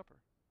Lord's Supper.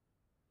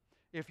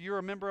 If you're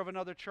a member of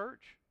another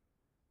church,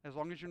 as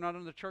long as you're not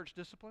under the church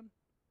discipline,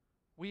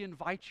 we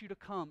invite you to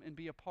come and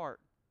be a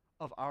part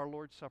of our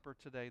Lord's Supper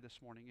today, this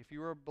morning. If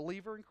you're a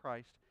believer in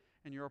Christ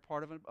and you're a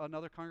part of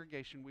another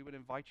congregation, we would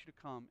invite you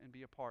to come and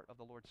be a part of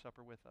the Lord's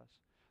Supper with us.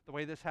 The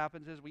way this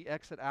happens is we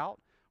exit out,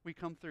 we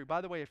come through.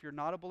 By the way, if you're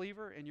not a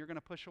believer and you're going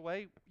to push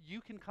away,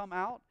 you can come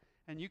out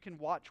and you can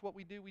watch what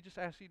we do. We just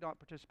ask you not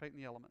participate in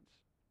the elements.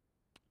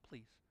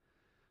 Please.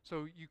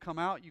 So you come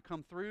out, you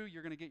come through,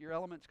 you're going to get your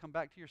elements, come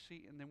back to your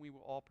seat, and then we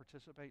will all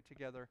participate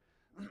together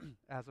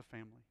as a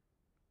family.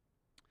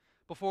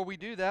 Before we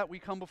do that, we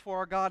come before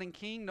our God and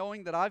King,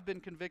 knowing that I've been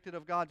convicted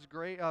of God's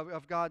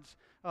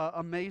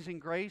amazing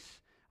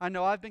grace. I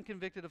know I've been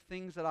convicted of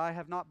things that I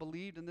have not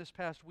believed in this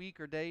past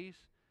week or days.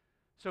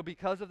 So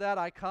because of that,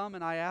 I come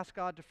and I ask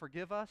God to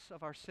forgive us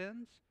of our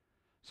sins.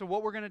 So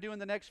what we're going to do in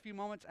the next few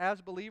moments as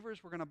believers,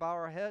 we're going to bow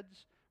our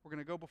heads. We're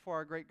going to go before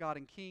our great God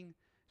and King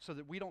so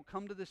that we don't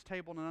come to this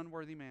table in an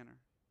unworthy manner.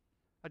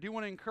 I do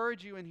want to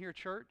encourage you in here,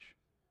 church.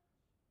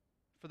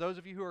 For those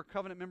of you who are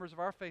covenant members of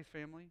our faith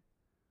family,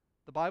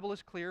 the Bible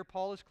is clear,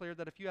 Paul is clear,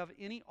 that if you have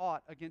any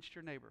ought against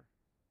your neighbor,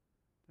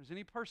 if there's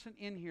any person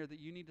in here that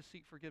you need to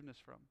seek forgiveness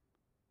from,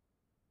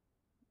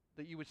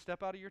 that you would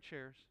step out of your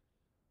chairs,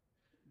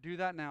 do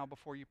that now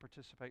before you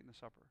participate in the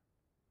supper.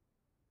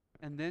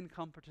 And then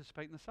come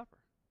participate in the supper.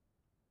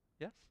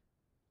 Yes?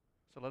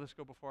 So let us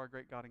go before our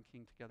great God and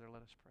King together.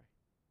 Let us pray.